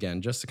read it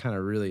again just to kind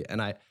of really,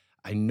 and I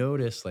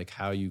noticed like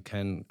how you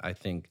can, I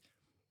think,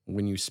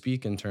 when you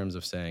speak in terms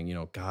of saying,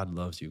 God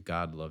loves you,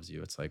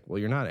 it's like, well,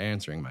 you're not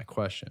answering my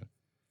question.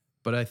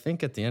 But I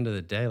think at the end of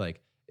the day,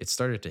 like it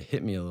started to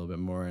hit me a little bit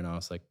more, and I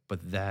was like,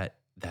 but that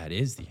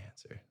is the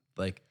answer.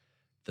 Like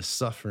the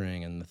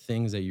suffering and the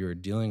things that you're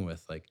dealing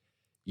with, like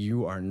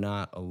you are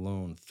not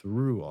alone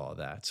through all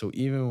that. So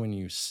even when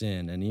you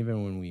sin, and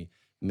even when we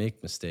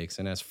make mistakes,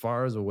 and as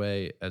far as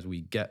away as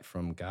we get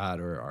from God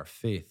or our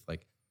faith,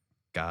 like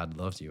God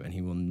loves you and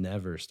he will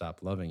never stop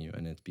loving you.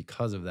 And it's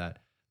because of that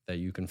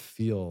you can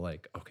feel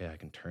like, okay, I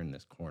can turn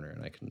this corner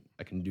and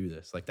I can do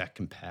this, like that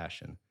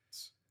compassion.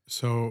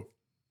 So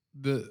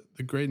the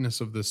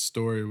greatness of this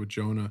story with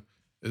Jonah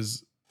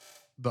is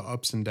the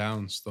ups and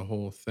downs, the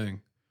whole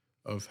thing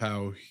of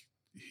how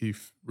he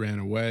ran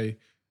away,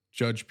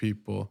 judged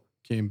people,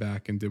 came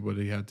back and did what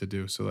he had to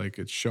do. So like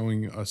it's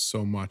showing us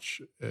so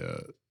much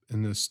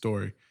in this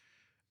story.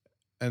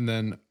 And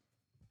then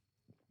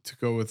to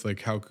go with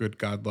like how good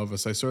God love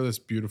us, I saw this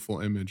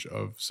beautiful image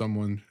of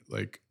someone,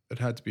 like it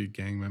had to be a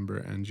gang member,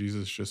 and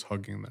Jesus just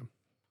hugging them.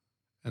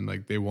 And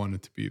like they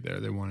wanted to be there.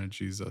 They wanted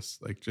Jesus.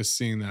 Like just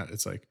seeing that,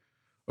 it's like,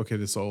 okay,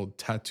 this old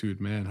tattooed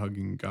man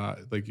hugging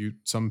God. Like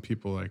some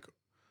people like,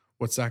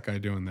 what's that guy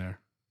doing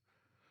there?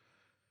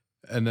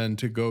 And then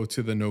to go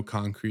to the no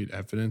concrete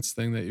evidence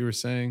thing that you were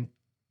saying,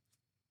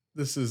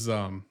 this is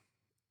I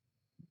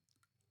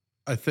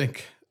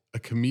think a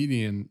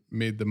comedian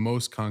made the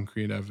most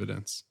concrete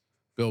evidence.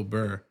 Bill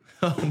Burr.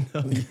 Oh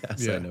no,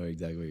 yes, Yeah. I know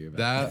exactly what you're about.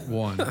 That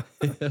one,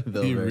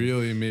 Bill he Burr.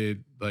 really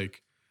made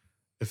like,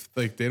 if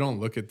like they don't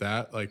look at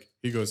that, like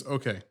he goes,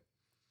 okay,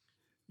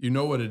 you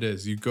know what it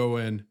is. You go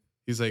in,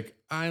 he's like,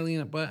 I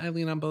lean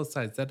on both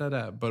sides, da da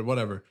da. But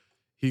whatever.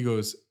 He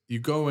goes, you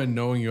go in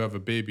knowing you have a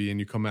baby and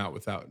you come out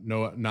without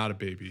not a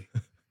baby.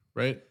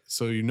 Right?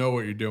 So you know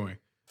what you're doing.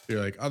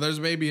 You're like, oh, there's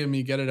a baby in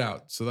me, get it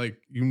out. So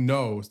like,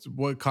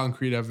 what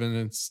concrete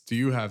evidence do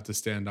you have to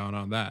stand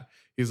on that?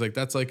 He's like,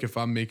 that's like if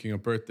I'm making a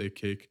birthday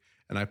cake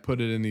and I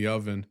put it in the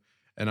oven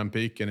and I'm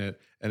baking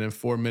it. And in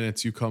 4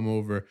 minutes, you come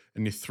over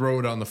and you throw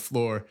it on the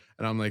floor.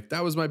 And I'm like,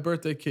 that was my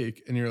birthday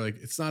cake. And you're like,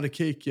 it's not a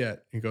cake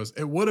yet. He goes,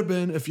 it would have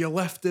been if you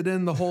left it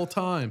in the whole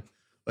time.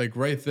 Like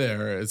right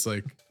there, it's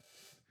like,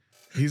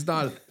 he's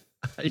not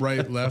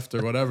right, left,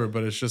 or whatever,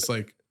 but it's just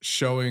like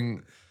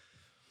showing.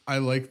 I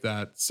like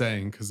that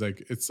saying because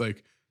like it's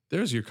like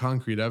there's your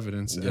concrete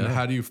evidence, and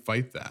how do you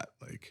fight that?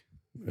 Like,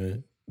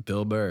 Right.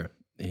 Bill Burr,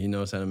 he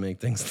knows how to make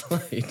things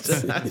light.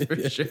 That's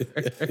for sure.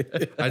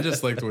 I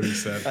just liked what he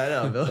said. I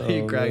know, Bill.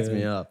 He cracks me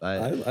man. up.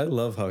 I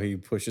love how he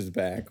pushes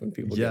back when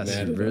people Yes, get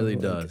mad he at really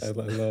him. Like, does. I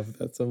love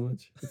that so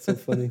much. It's so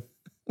funny.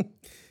 But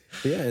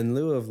yeah, in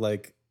lieu of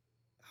like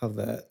how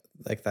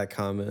that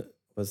comment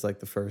was like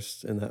the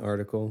first in that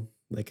article.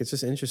 Like it's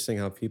just interesting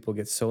how people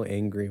get so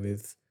angry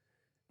with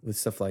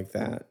stuff like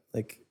that.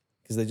 Like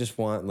because they just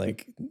want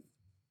like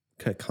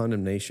kind of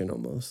condemnation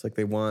almost. Like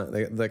they want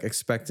like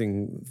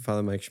expecting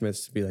Father Mike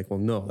Schmitz to be like, well,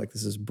 no, like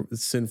this is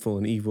sinful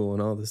and evil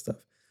and all this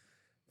stuff.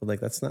 But like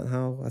that's not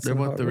how. They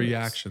want the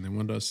reaction. They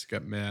want us to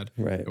get mad.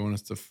 Right. They want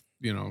us to,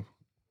 Yeah.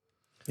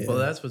 Well,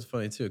 that's what's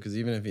funny too, because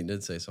even if he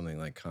did say something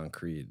like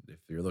concrete, if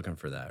you're looking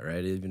for that,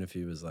 right? Even if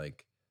he was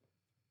like,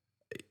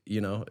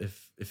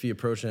 if he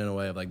approached it in a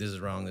way of like, this is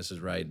wrong, this is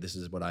right, this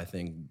is what I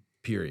think,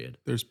 period.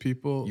 there's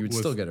people You would with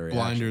still get a reaction.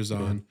 blinders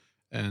on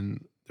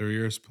and their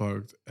ears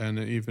plugged, and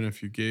even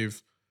if you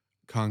gave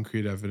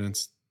concrete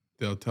evidence,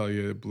 they'll tell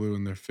you blue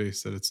in their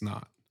face that it's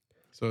not.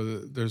 So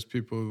there's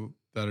people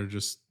that are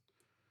just,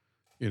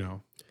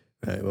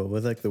 Right. Well,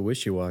 with like the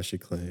wishy-washy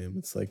claim,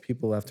 it's like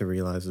people have to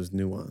realize there's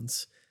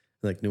nuance.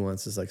 Like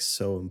nuance is like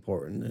so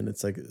important, and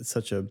it's like it's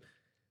such a,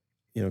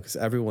 because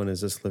everyone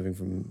is just living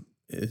from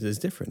it is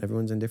different.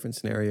 Everyone's in different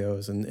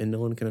scenarios, and no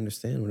one can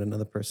understand what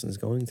another person is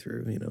going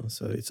through.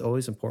 So it's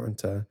always important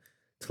to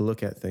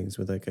look at things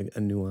with like a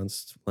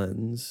nuanced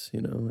lens,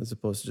 as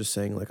opposed to just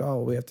saying like,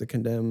 oh, we have to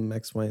condemn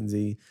X, Y, and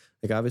Z.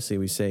 Like obviously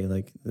we say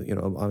like,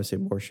 obviously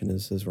abortion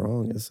is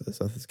wrong as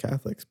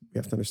Catholics. We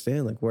have to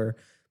understand like where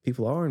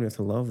people are, and we have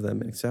to love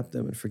them and accept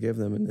them and forgive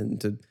them, and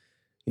to,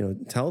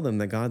 tell them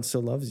that God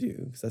still loves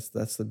you. Because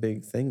that's the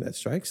big thing that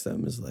strikes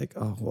them is like,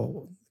 oh,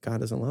 well, God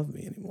doesn't love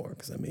me anymore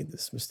because I made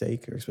this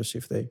mistake, or especially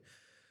if they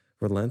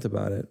relent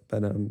about it.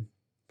 But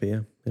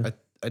yeah.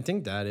 I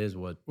think that is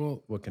what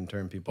can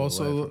turn people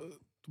also away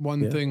from.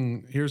 one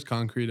thing, here's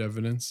concrete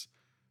evidence.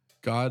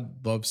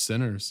 God loves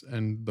sinners,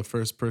 and the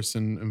first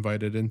person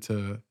invited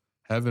into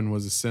heaven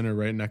was a sinner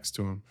right next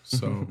to him.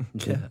 So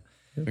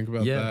think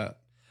about that.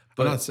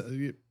 But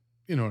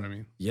you know what I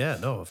mean? Yeah,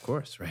 no, of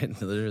course,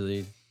 right?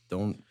 Literally,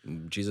 don't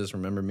Jesus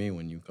remember me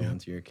when you go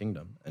into your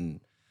kingdom.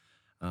 And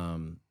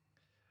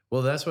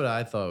well, that's what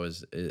I thought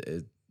was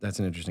that's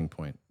an interesting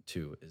point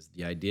too, is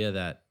the idea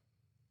that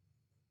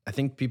I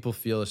think people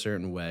feel a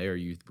certain way, or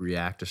you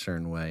react a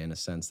certain way in a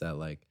sense that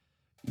like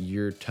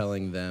you're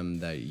telling them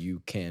that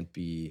you can't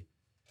be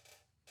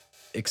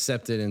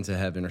accepted into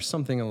heaven or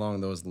something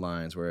along those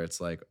lines, where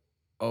it's like,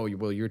 oh,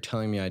 well, you're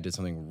telling me I did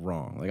something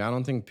wrong. Like, I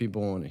don't think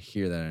people want to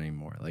hear that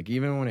anymore. Like,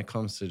 even when it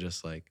comes to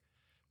just like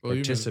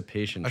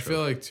participation. I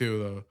feel like too,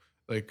 though,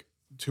 like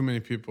too many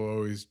people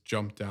always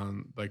jump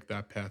down like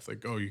that path.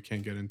 Like, oh, you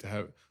can't get into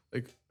heaven.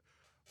 Like,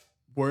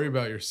 worry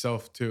about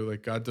yourself too.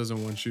 Like, God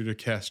doesn't want you to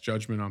cast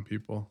judgment on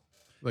people.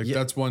 Like,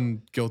 that's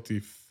one guilty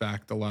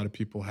fact a lot of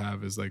people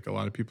have, is like a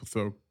lot of people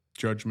throw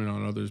judgment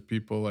on others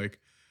people. Like,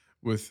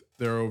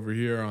 they're over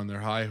here on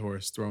their high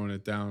horse throwing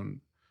it downhill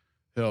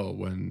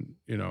when,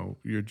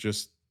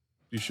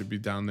 you should be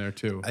down there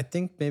too. I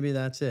think maybe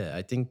that's it.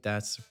 I think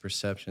that's a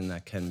perception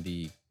that can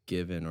be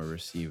given or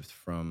received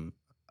from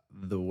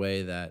the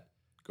way that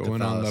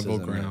going on level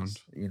ground,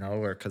 is,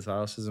 where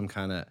Catholicism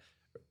kind of,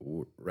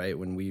 right,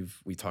 when we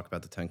talk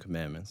about the 10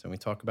 Commandments and we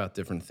talk about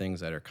different things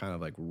that are kind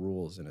of like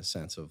rules in a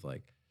sense of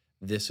like,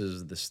 this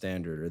is the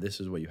standard, or this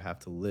is what you have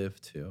to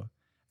live to.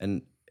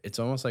 And it's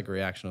almost like a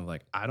reaction of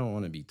like, I don't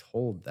want to be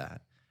told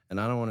that. And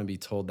I don't want to be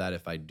told that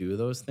if I do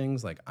those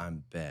things, like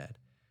I'm bad.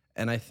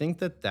 And I think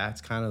that that's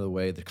kind of the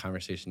way the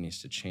conversation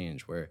needs to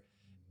change, where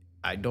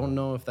I don't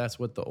know if that's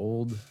what the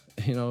old,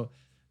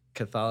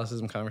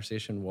 Catholicism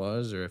conversation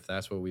was, or if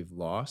that's what we've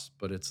lost,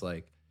 but it's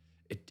like,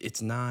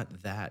 it's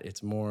not that.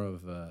 It's more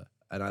of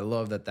and I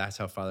love that that's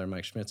how Father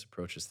Mike Schmitz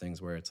approaches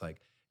things, where it's like,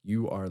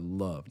 you are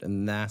loved.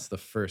 And that's the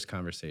first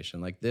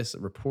conversation. Like, this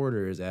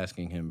reporter is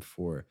asking him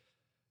for,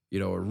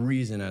 a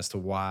reason as to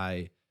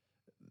why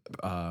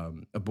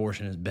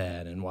abortion is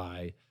bad and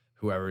why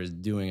whoever is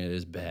doing it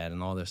is bad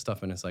and all this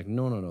stuff. And it's like,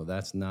 no,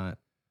 that's not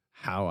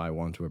how I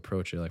want to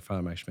approach it. Like,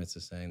 Father Mike Schmitz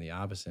is saying the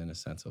opposite, in a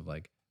sense of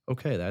like,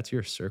 okay, that's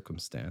your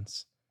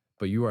circumstance,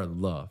 but you are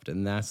loved.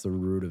 And that's the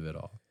root of it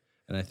all.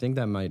 And I think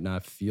that might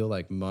not feel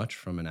like much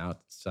from an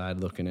outside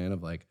looking in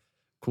of like,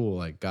 cool,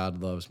 like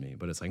God loves me.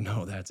 But it's like,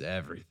 no, that's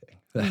everything.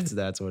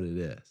 That's what it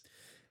is.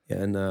 Yeah.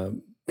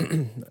 And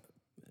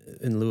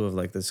in lieu of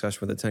like the discussion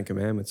with the 10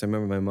 Commandments, I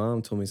remember my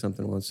mom told me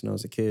something once when I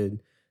was a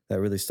kid that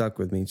really stuck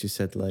with me. And she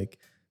said, like,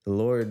 the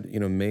Lord,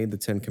 made the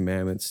 10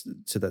 Commandments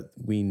so that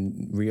we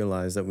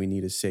realize that we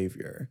need a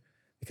savior,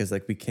 because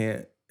like we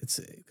can't it's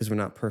because we're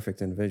not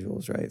perfect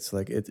individuals, right? So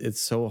like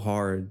it's so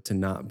hard to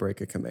not break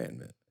a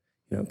commandment,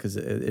 because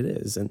it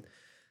is. And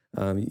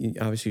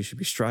obviously you should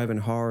be striving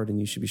hard and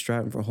you should be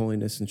striving for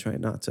holiness and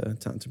trying not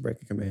to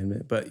break a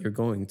commandment, but you're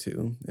going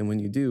to. And when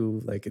you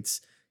do, like you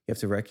have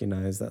to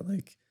recognize that,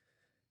 like,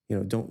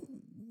 don't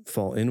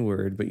fall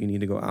inward, but you need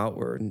to go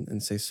outward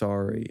and say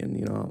sorry. And,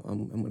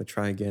 I'm going to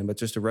try again, but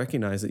just to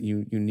recognize that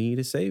you need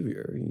a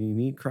savior, you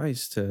need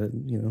Christ to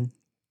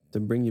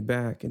bring you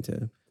back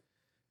into,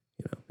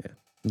 yeah.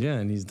 Yeah,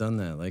 and he's done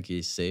that. Like,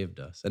 he saved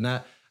us. And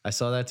that I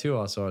saw that too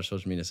also on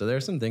social media. So there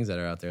are some things that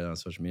are out there on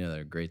social media that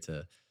are great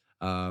to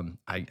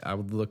I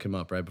would look him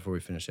up right before we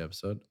finish the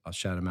episode. I'll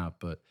shout him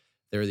out. But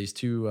there are these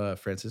two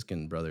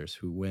Franciscan brothers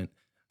who went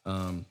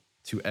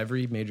to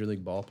every major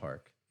league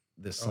ballpark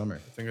this summer.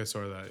 I think I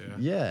saw that, yeah.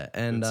 Yeah.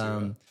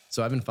 And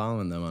so I've been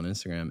following them on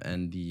Instagram,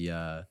 and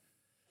the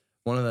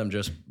one of them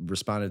just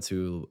responded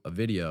to a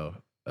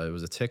video. It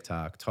was a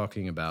TikTok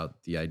talking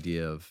about the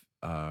idea of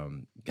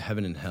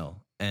heaven and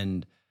hell.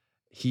 And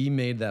he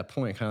made that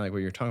point, kind of like what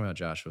you're talking about,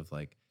 Josh, of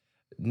like,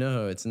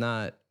 no, it's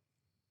not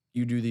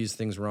you do these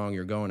things wrong,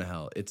 you're going to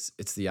hell. It's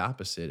the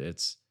opposite.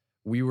 It's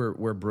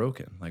we're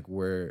broken. Like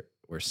we're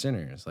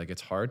sinners. Like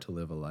it's hard to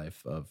live a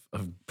life of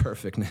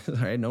perfectness,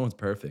 right? No one's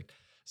perfect.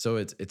 So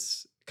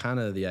it's kind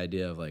of the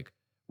idea of like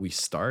we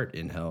start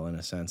in hell in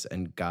a sense,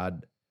 and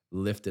God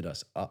lifted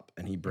us up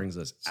and he brings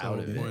us out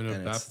of it. Point of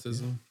And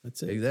baptism.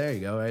 That's it. there you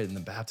go, right? In the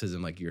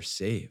baptism, like you're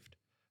saved.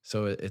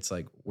 So it's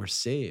like we're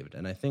saved.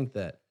 And I think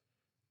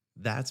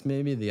that's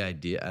maybe the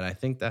idea. And I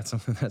think that's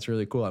something that's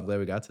really cool. I'm glad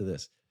we got to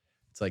this.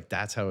 It's like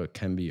that's how it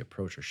can be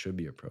approached, or should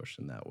be approached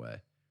in that way.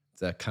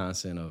 It's that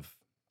constant of,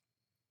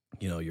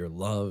 you're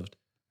loved,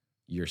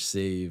 you're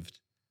saved,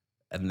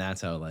 and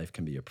that's how life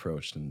can be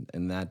approached.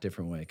 And that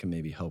different way can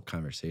maybe help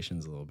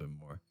conversations a little bit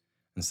more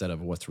instead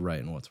of what's right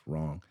and what's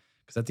wrong.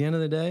 Because at the end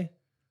of the day,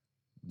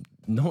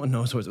 no one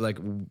knows what's like.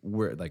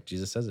 We're like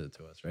Jesus says it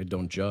to us, right?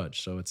 Don't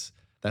judge. So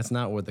that's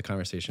not what the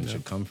conversation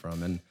should come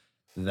from. And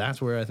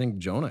that's where I think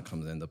Jonah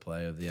comes into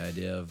play, of the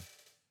idea of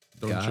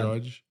Don't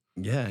judge.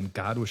 Yeah, and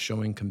God was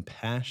showing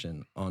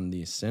compassion on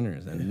these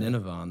sinners and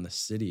Nineveh, on the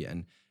city,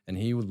 and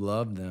he would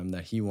love them,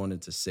 that he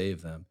wanted to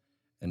save them.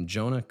 And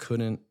Jonah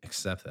couldn't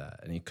accept that,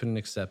 and he couldn't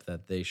accept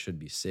that they should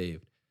be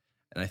saved.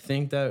 And I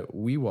think that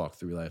we walk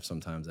through life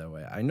sometimes that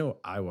way. I know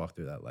I walk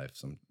through that life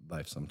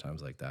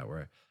sometimes like that,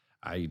 where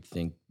I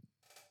think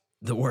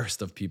the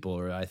worst of people,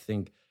 or I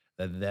think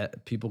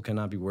that people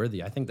cannot be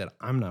worthy. I think that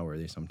I'm not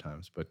worthy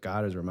sometimes, but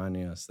God is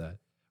reminding us that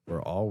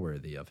we're all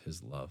worthy of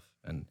his love.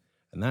 And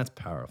that's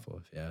powerful,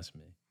 if you ask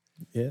me.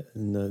 Yeah,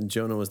 and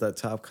Jonah was that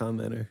top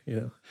commenter.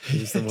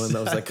 He's the one that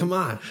was like, "Come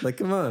on,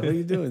 what are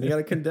you doing? You got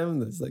to condemn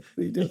this. Like,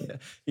 what are you doing?" Yeah.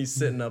 He's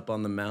sitting up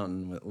on the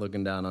mountain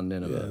looking down on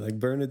Nineveh. Yeah, like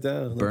burn it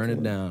down. Burn like,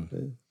 it down.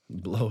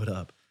 Yeah. Blow it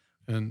up.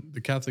 And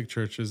the Catholic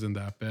Church isn't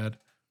that bad.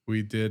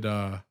 We did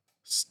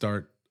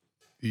start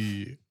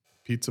the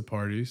pizza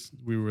parties.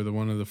 We were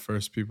one of the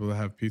first people to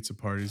have pizza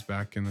parties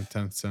back in the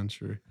 10th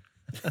century.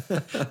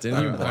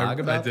 Didn't you blog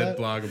about that? I did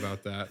blog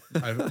about that.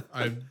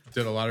 I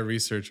did a lot of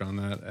research on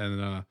that,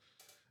 and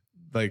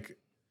like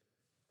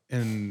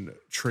in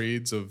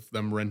trades of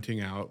them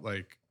renting out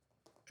like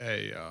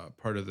a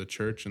part of the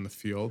church in the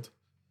field,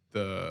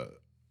 the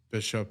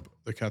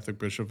Catholic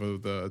bishop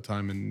of the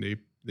time in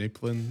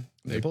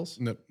Naples,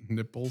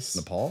 Nepal's.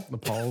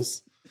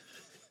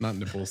 Not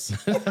nipples.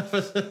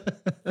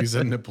 You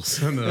said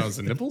nipples, and then I was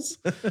in nipples.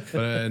 But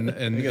in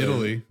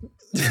Italy,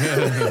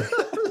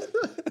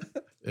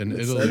 in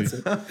Italy,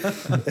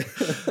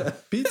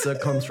 Pizza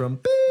comes from.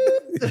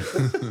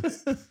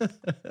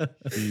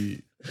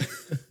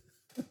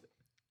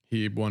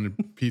 he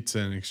wanted pizza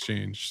in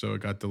exchange, so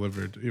it got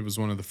delivered. It was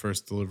one of the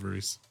first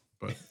deliveries.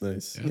 But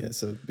nice, yeah.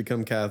 So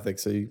become Catholic.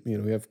 So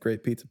we have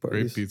great pizza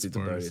parties. Great pizza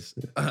parties.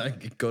 I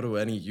could go to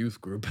any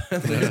youth group.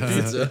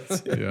 Pizza.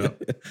 Yeah.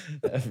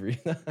 Every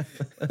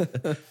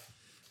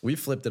we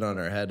flipped it on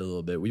our head a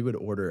little bit. We would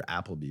order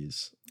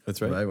Applebee's.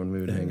 That's right. Right when we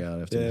would hang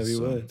out after. Yeah, we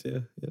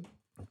would.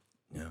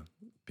 Yeah.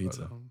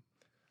 Pizza.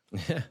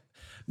 Yeah.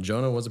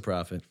 Jonah was a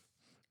prophet.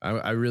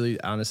 I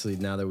really, honestly,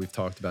 now that we've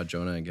talked about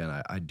Jonah again,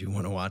 I do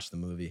want to watch the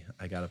movie.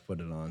 I got to put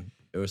it on.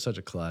 It was such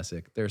a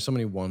classic. There are so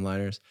many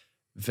one-liners.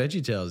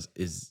 VeggieTales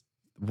is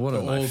one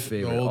of my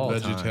favorite. The old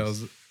all-time.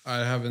 VeggieTales. I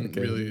haven't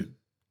really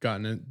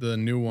gotten it. The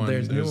new one.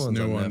 There's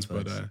new ones,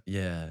 but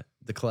yeah,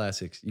 the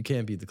classics. You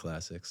can't beat the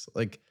classics.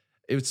 Like,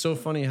 it was so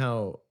funny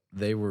how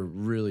they were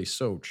really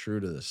so true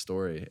to the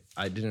story.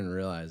 I didn't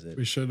realize it.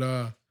 we should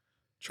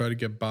try to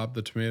get Bob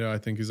the Tomato. I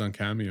think he's on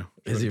Cameo.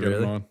 Try Is to he get him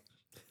really? on.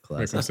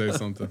 Make him say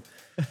something.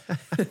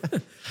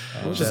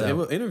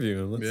 We'll interview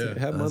him. Let's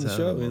have him on the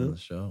show. On the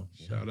show.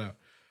 Shout out.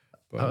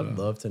 But, I would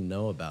love to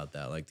know about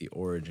that, like the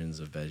origins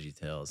of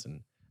VeggieTales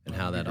and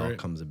how that all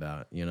comes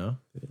about, Yeah.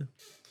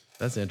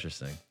 That's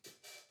interesting.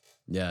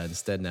 Yeah,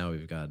 instead now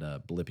we've got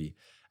Blippy.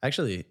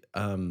 Actually,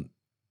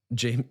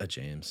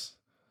 James.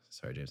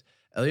 Sorry, James.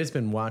 Elliot's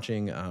been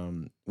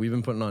watching, we've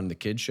been putting on the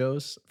kid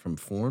shows from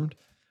Formed.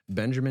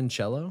 Benjamin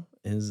Cello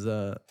is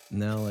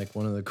now like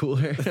one of the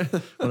cooler,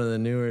 one of the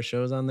newer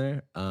shows on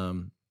there.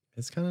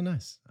 It's kind of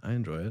nice. I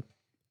enjoy it.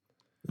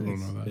 I don't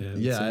know that.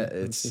 Yeah,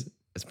 it's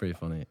pretty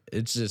funny.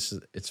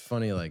 It's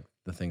funny, like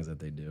the things that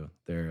they do.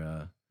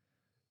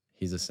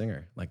 He's a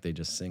singer. Like they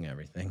just sing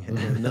everything.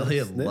 And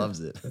Elliot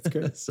loves it. That's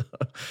great. So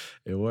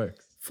it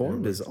works.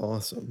 Formed is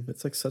awesome.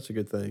 It's like such a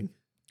good thing.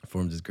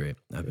 Formed is great.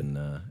 I've been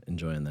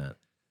enjoying that.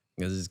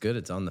 Because it's good.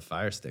 It's on the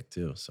Fire Stick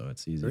too. So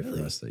it's easy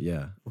for us to,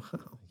 yeah. Wow.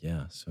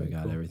 Yeah. So we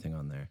got everything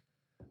on there.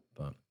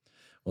 But,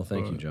 well,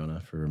 thank you, But- Jonah,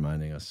 for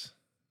reminding us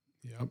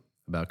Yep.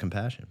 about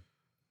compassion.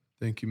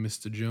 Thank you,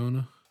 Mr.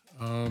 Jonah.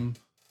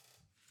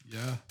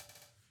 Yeah.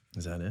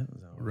 Is that it?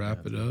 Is that what we Wrap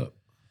have it to- up.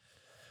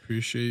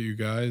 Appreciate you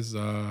guys.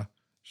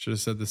 Should have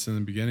said this in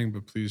the beginning,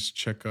 but please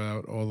check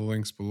out all the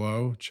links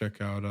below.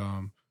 Check out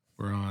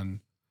we're on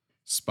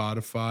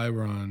Spotify,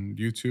 we're on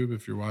YouTube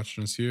if you're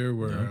watching us here,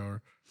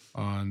 we're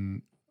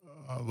on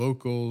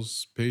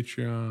Locals,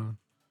 Patreon,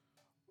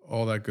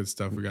 all that good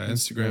stuff. We got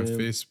Instagram,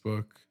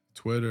 Facebook,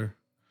 Twitter.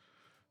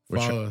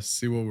 Follow us,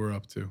 see what we're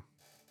up to.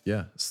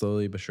 Yeah.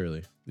 Slowly but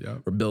surely. Yeah.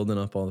 We're building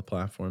up all the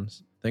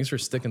platforms. Thanks for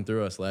sticking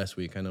through us last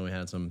week. I know we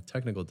had some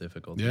technical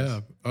difficulties.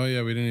 Yeah. Oh,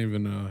 yeah. We didn't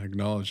even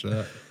acknowledge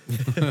that.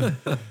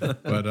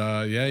 But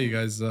yeah, you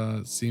guys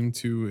seem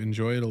to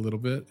enjoy it a little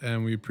bit,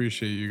 and we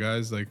appreciate you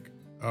guys. Like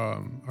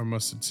our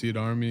Mustard Seed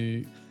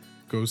Army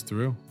goes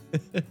through.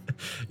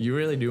 You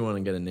really do want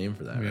to get a name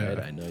for that, Yeah. right?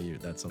 I know you.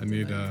 That's something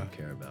need, that you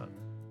care about.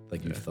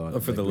 Like you've thought. Oh,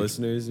 for like the we-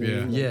 listeners? you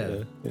Yeah.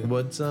 mean? Yeah.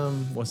 What's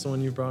the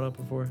one you brought up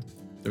before?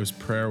 There's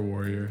Prayer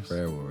Warriors.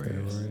 Prayer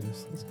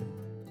Warriors. That's good.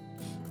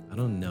 I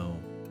don't know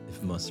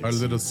if mustard. Our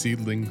seed- little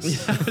seedlings.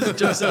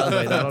 Just I was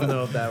like, I don't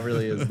know if that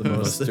really is the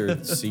most.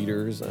 Mustard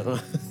cedars. I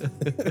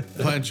don't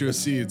Plant your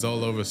seeds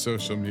all over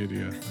social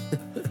media.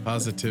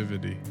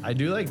 Positivity. I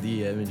do like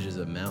the images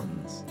of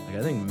mountains. Like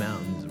I think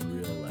mountains are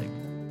real. Like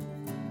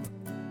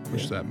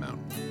Push that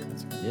mountain.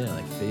 yeah,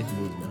 like faith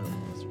moves mountains.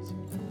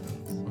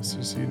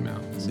 Mustard Seed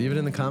Mountains. Leave it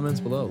in the comments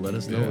below. Let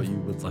us know Yeah. what you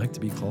would like to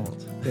be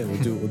called. Yeah,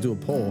 we'll do a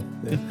poll.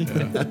 Yeah.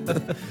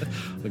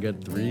 We'll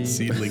get 3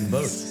 Seedling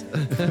votes.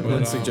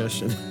 One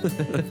suggestion.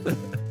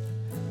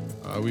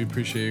 We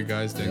appreciate you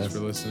guys. Thanks Yes. for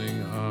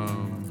listening.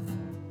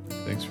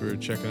 Thanks for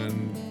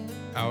checking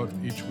out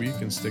each week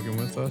and sticking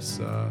with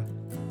us.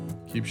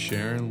 Keep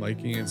sharing,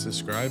 liking, and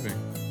subscribing.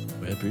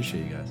 We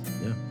appreciate you guys.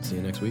 Yeah. See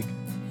you next week.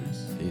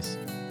 Peace. Peace.